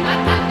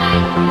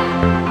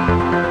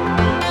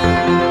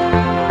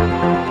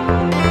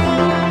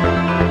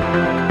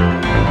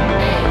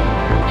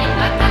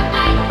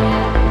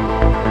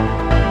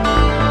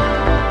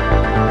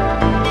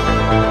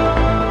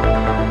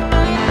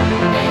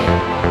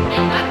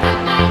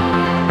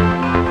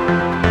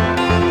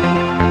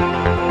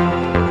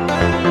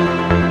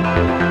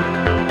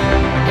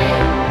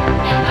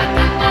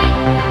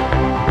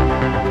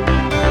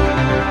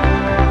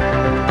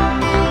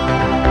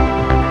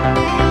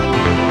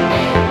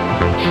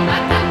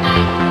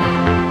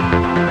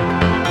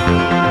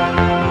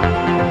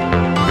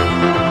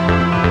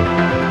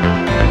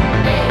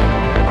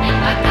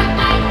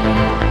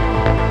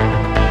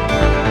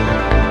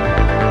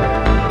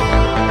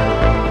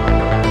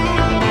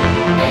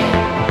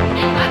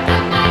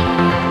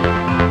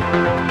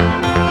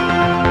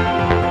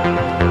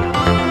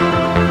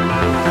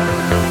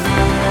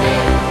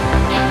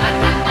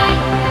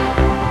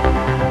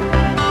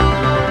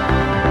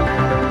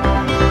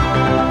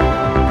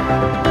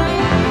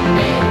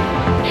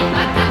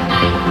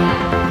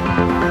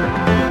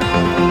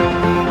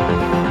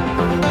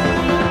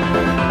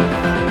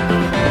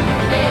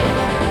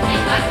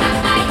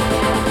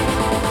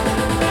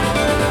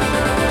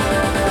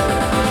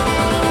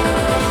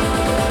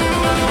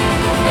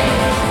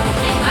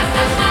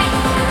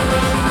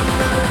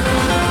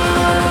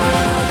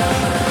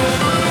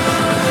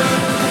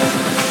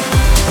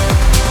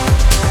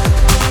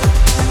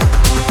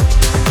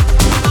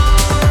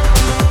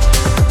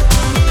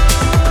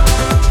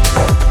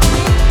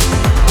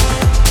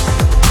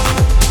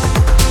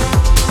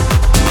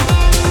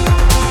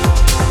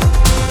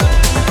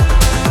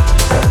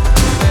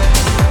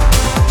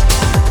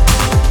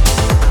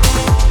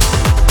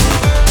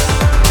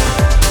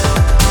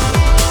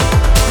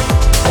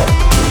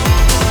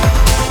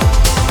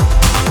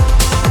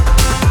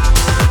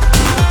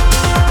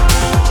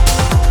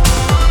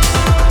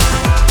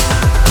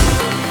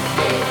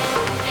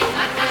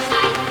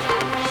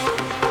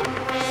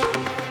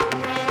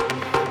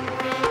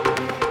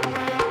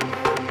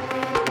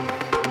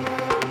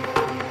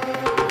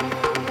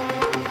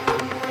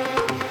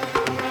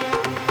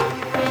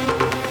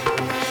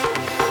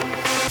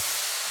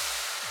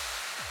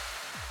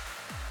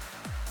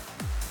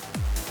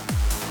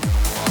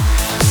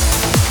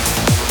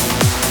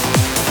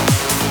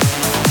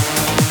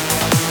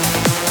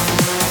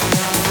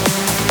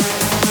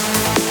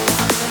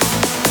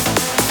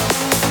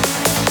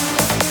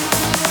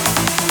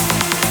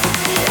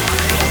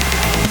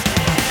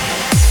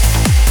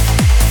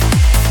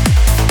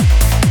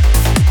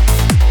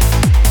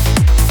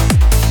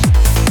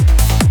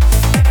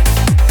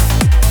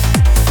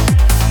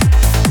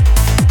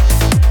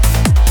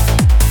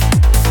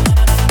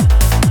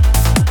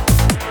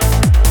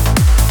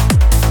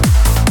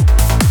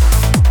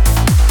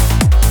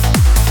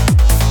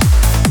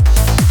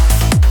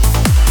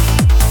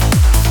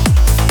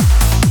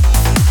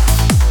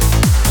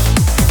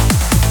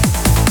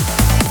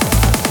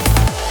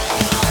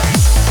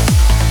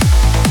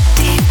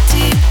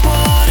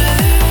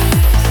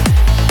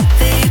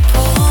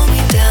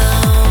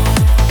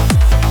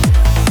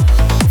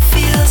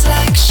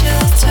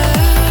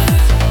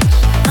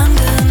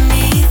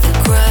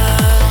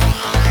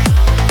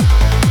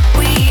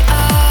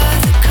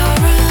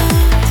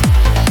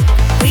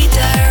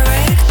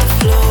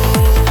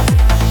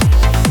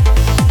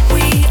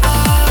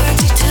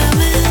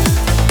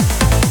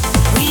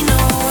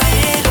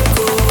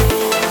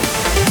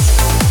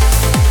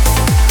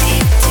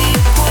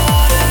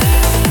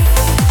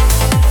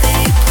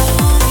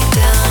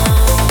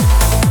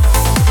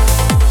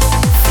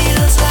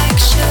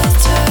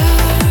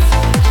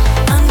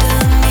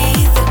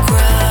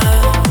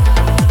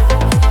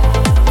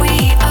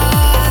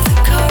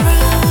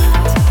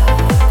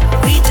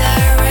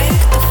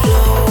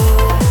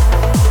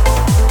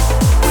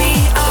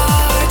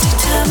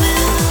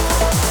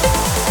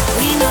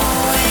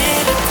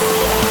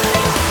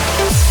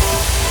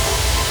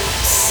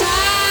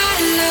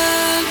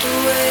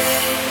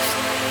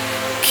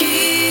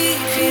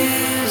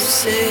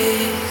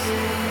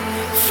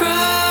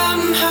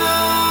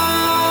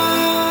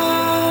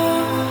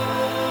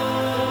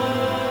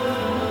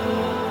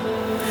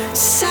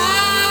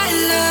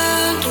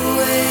 Silent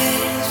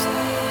waves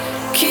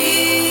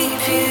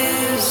keep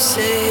you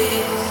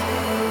safe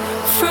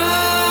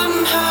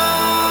from harm.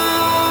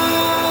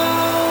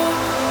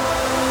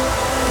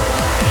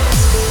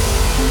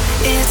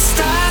 It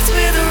starts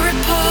with a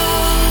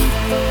ripple,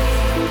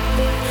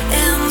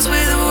 ends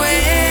with a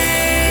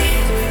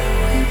wave.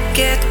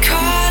 Get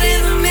caught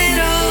in the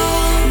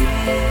middle,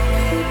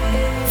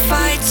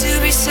 fight to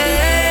be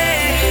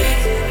safe.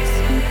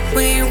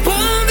 We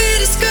won't be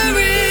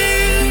discouraged,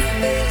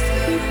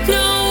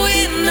 no,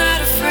 we're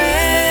not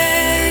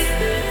afraid.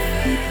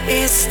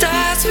 It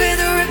starts with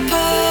a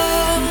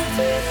ripple,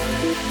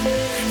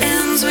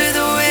 ends with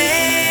a wave.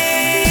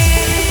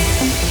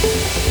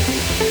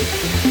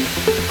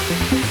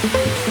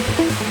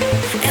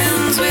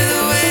 Ends with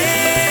a wave.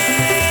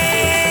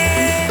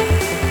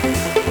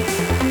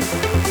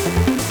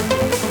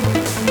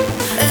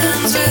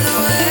 Ends with a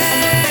wave.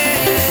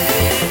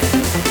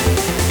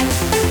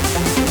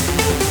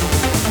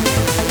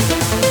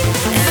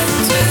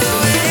 Ends with a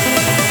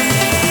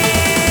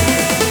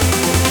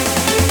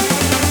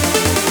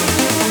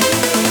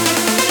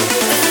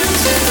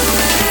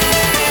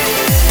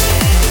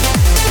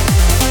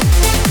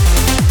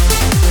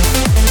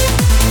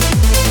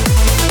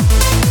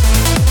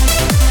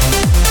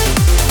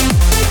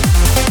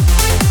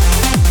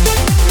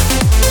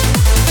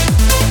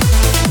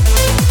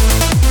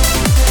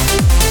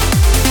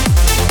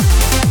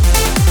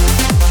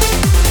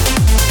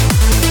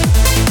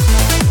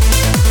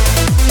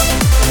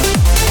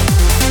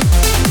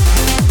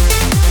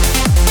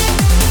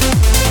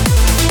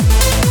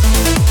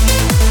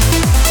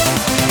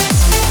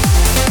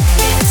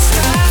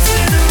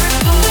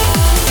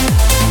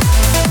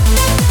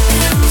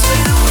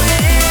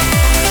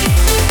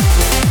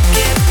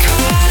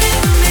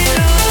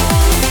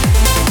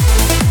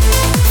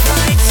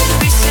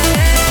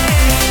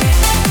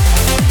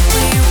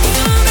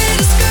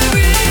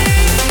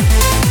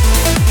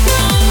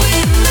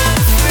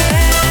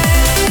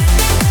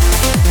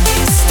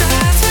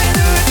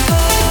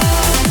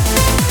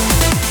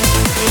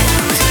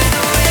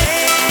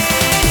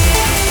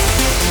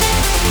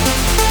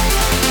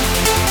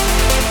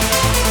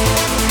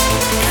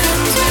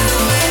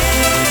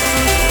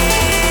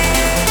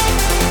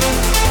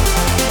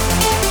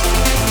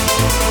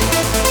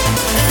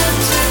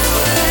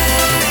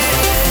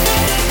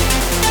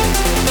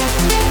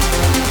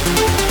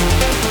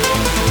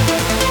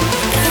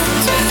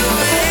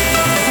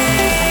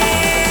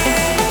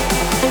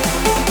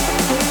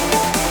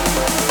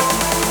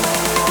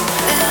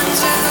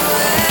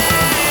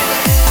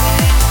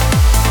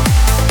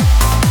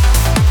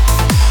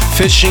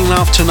Finishing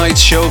off tonight's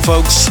show,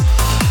 folks.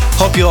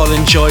 Hope you all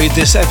enjoyed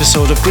this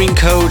episode of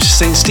Greencode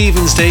St.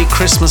 Stephen's Day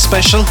Christmas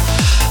Special.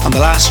 And the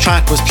last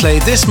track was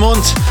played this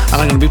month,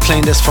 and I'm going to be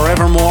playing this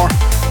forevermore.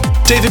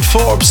 David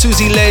Forbes,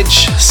 Susie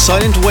Ledge,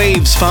 Silent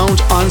Waves, found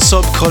on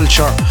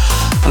Subculture.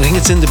 And I think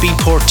it's in the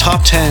Beatport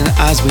Top 10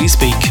 as we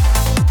speak.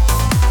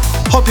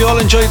 Hope you all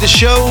enjoyed the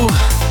show.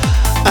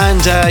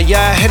 And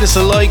hit us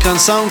a like on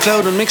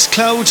SoundCloud and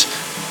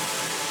Mixcloud.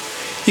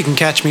 You can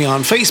catch me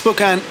on Facebook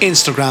and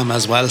Instagram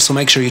as well, so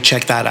make sure you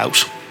check that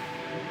out.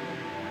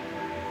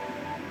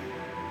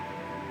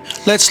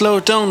 Let's slow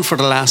it down for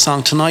the last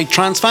song tonight,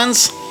 trance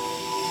fans.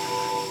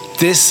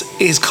 This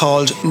is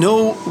called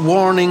No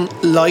Warning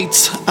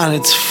Lights, and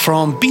it's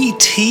from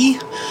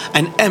BT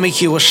and Emma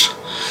Hewitt,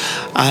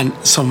 and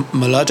some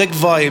melodic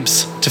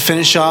vibes to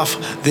finish off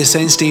this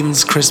St.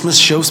 Stephen's Christmas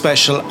show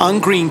special on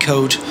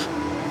Greencode.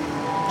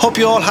 Hope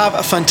you all have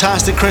a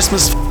fantastic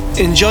Christmas.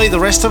 Enjoy the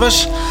rest of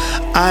it,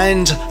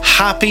 and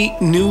Happy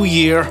New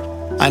Year.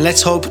 And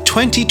let's hope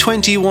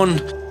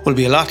 2021 will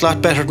be a lot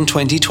better than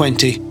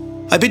 2020.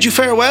 I bid you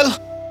farewell,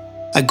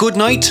 a good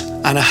night,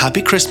 and a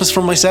happy Christmas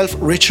from myself,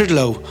 Richard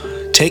Lowe.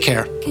 Take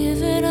care.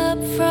 Giving up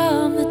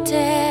from the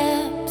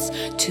depths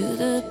to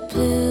the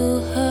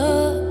blue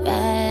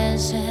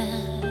horizon.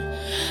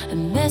 A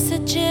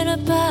message in a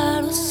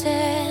bottle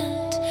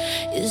sent.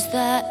 Is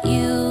that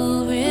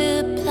you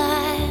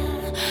reply?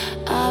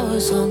 I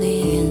was on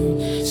the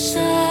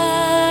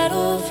inside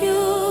of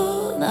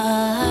your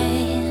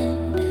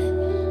mind,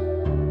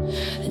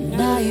 and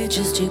now you're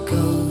just a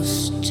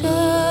ghost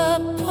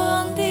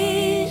upon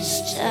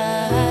these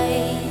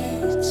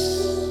tides.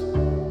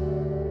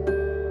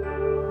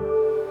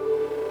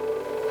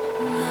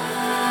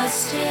 I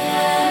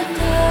stand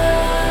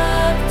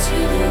up to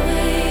the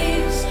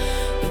waves,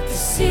 but the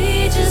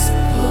sea just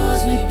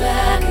pulls me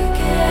back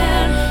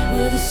again.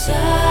 With a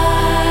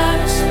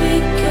sigh,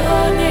 speak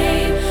your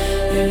name,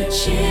 and it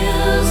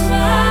chills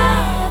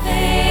my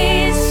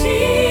veins.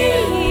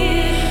 See,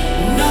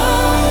 no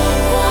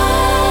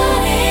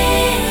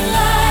warning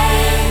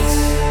lights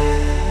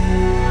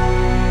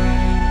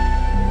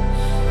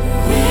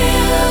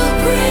will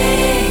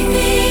bring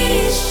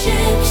these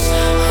ships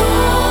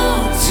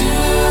home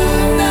tonight.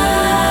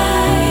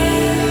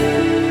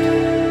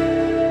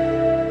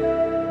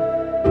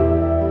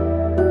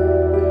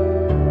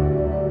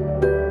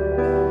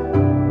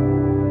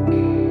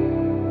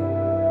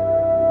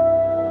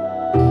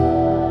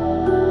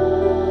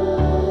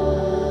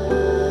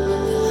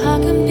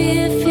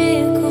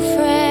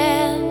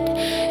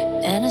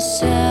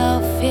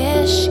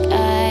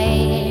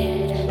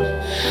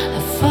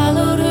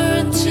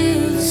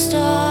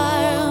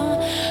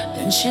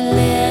 and she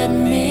led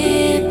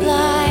me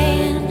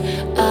blind.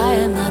 I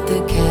am not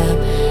the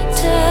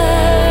captain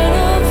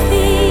of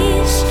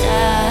these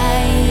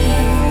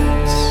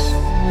tides,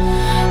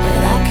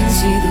 but I can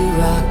see the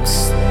rocks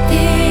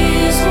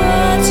these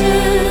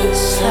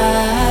waters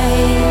hide.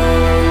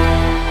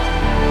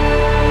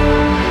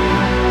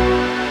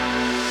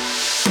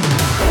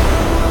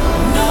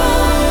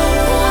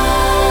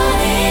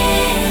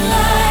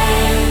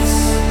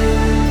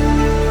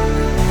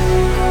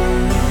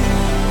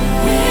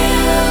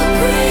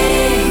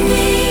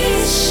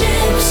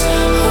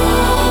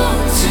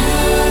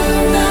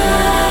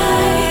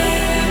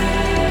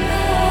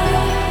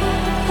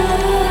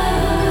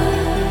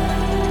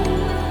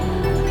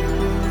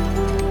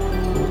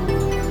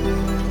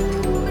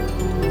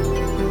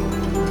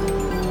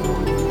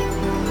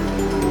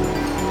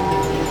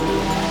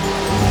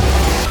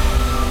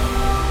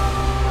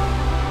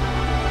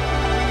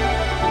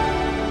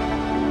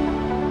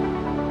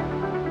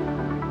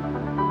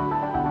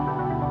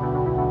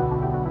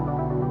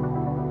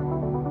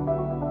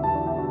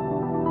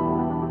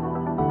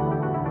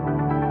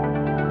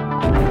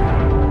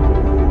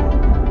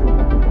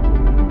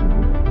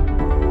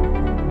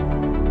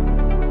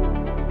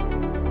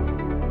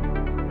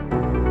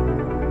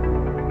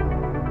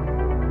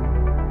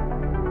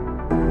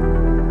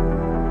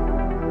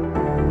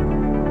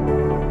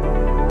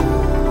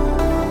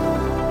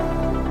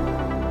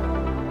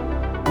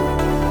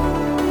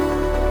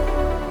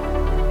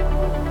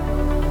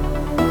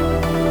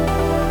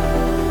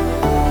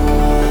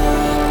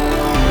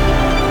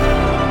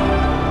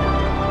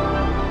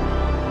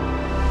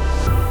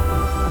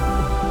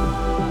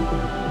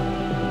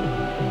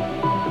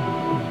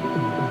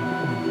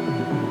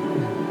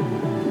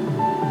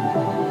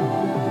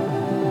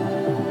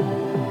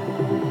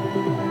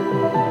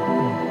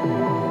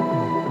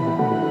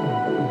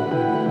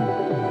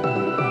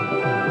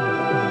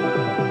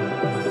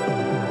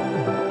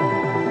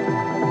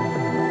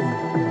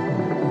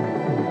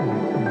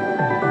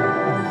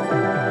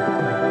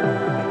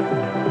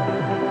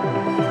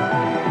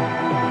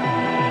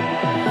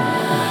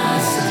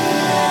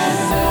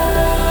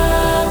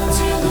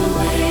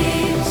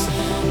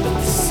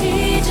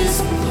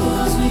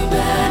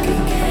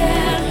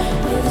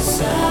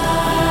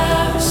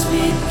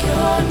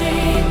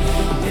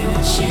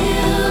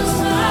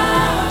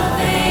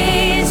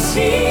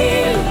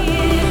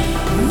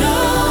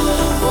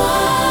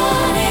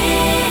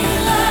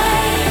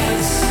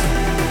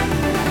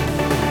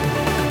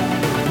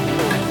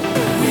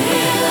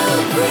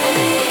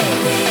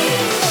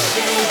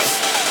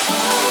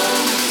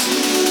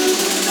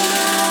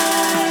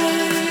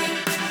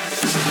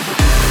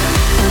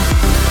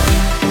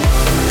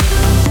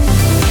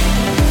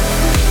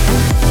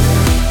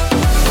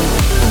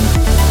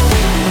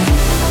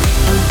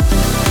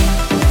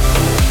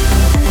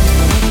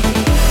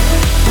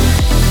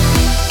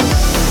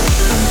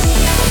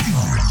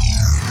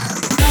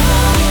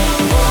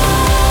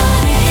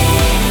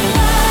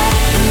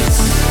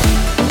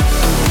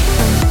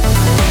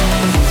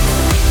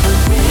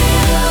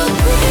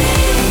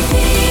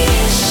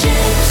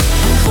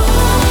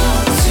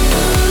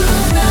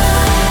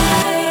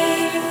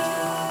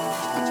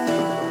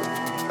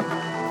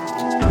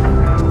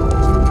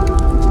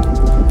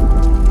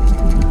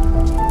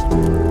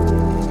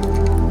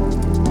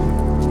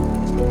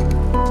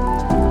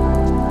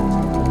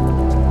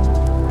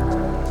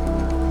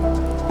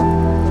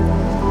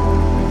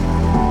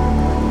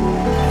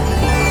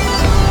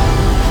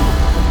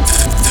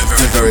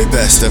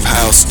 Best of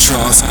house,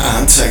 trance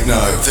and techno.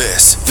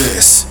 This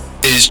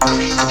is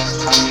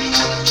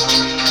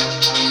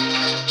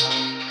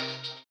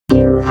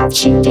You have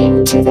tuned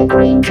in to the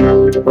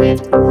Greencode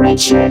with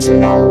Richard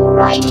Lowe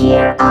right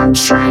here on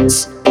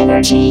Trance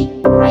Energy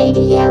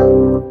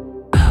Radio.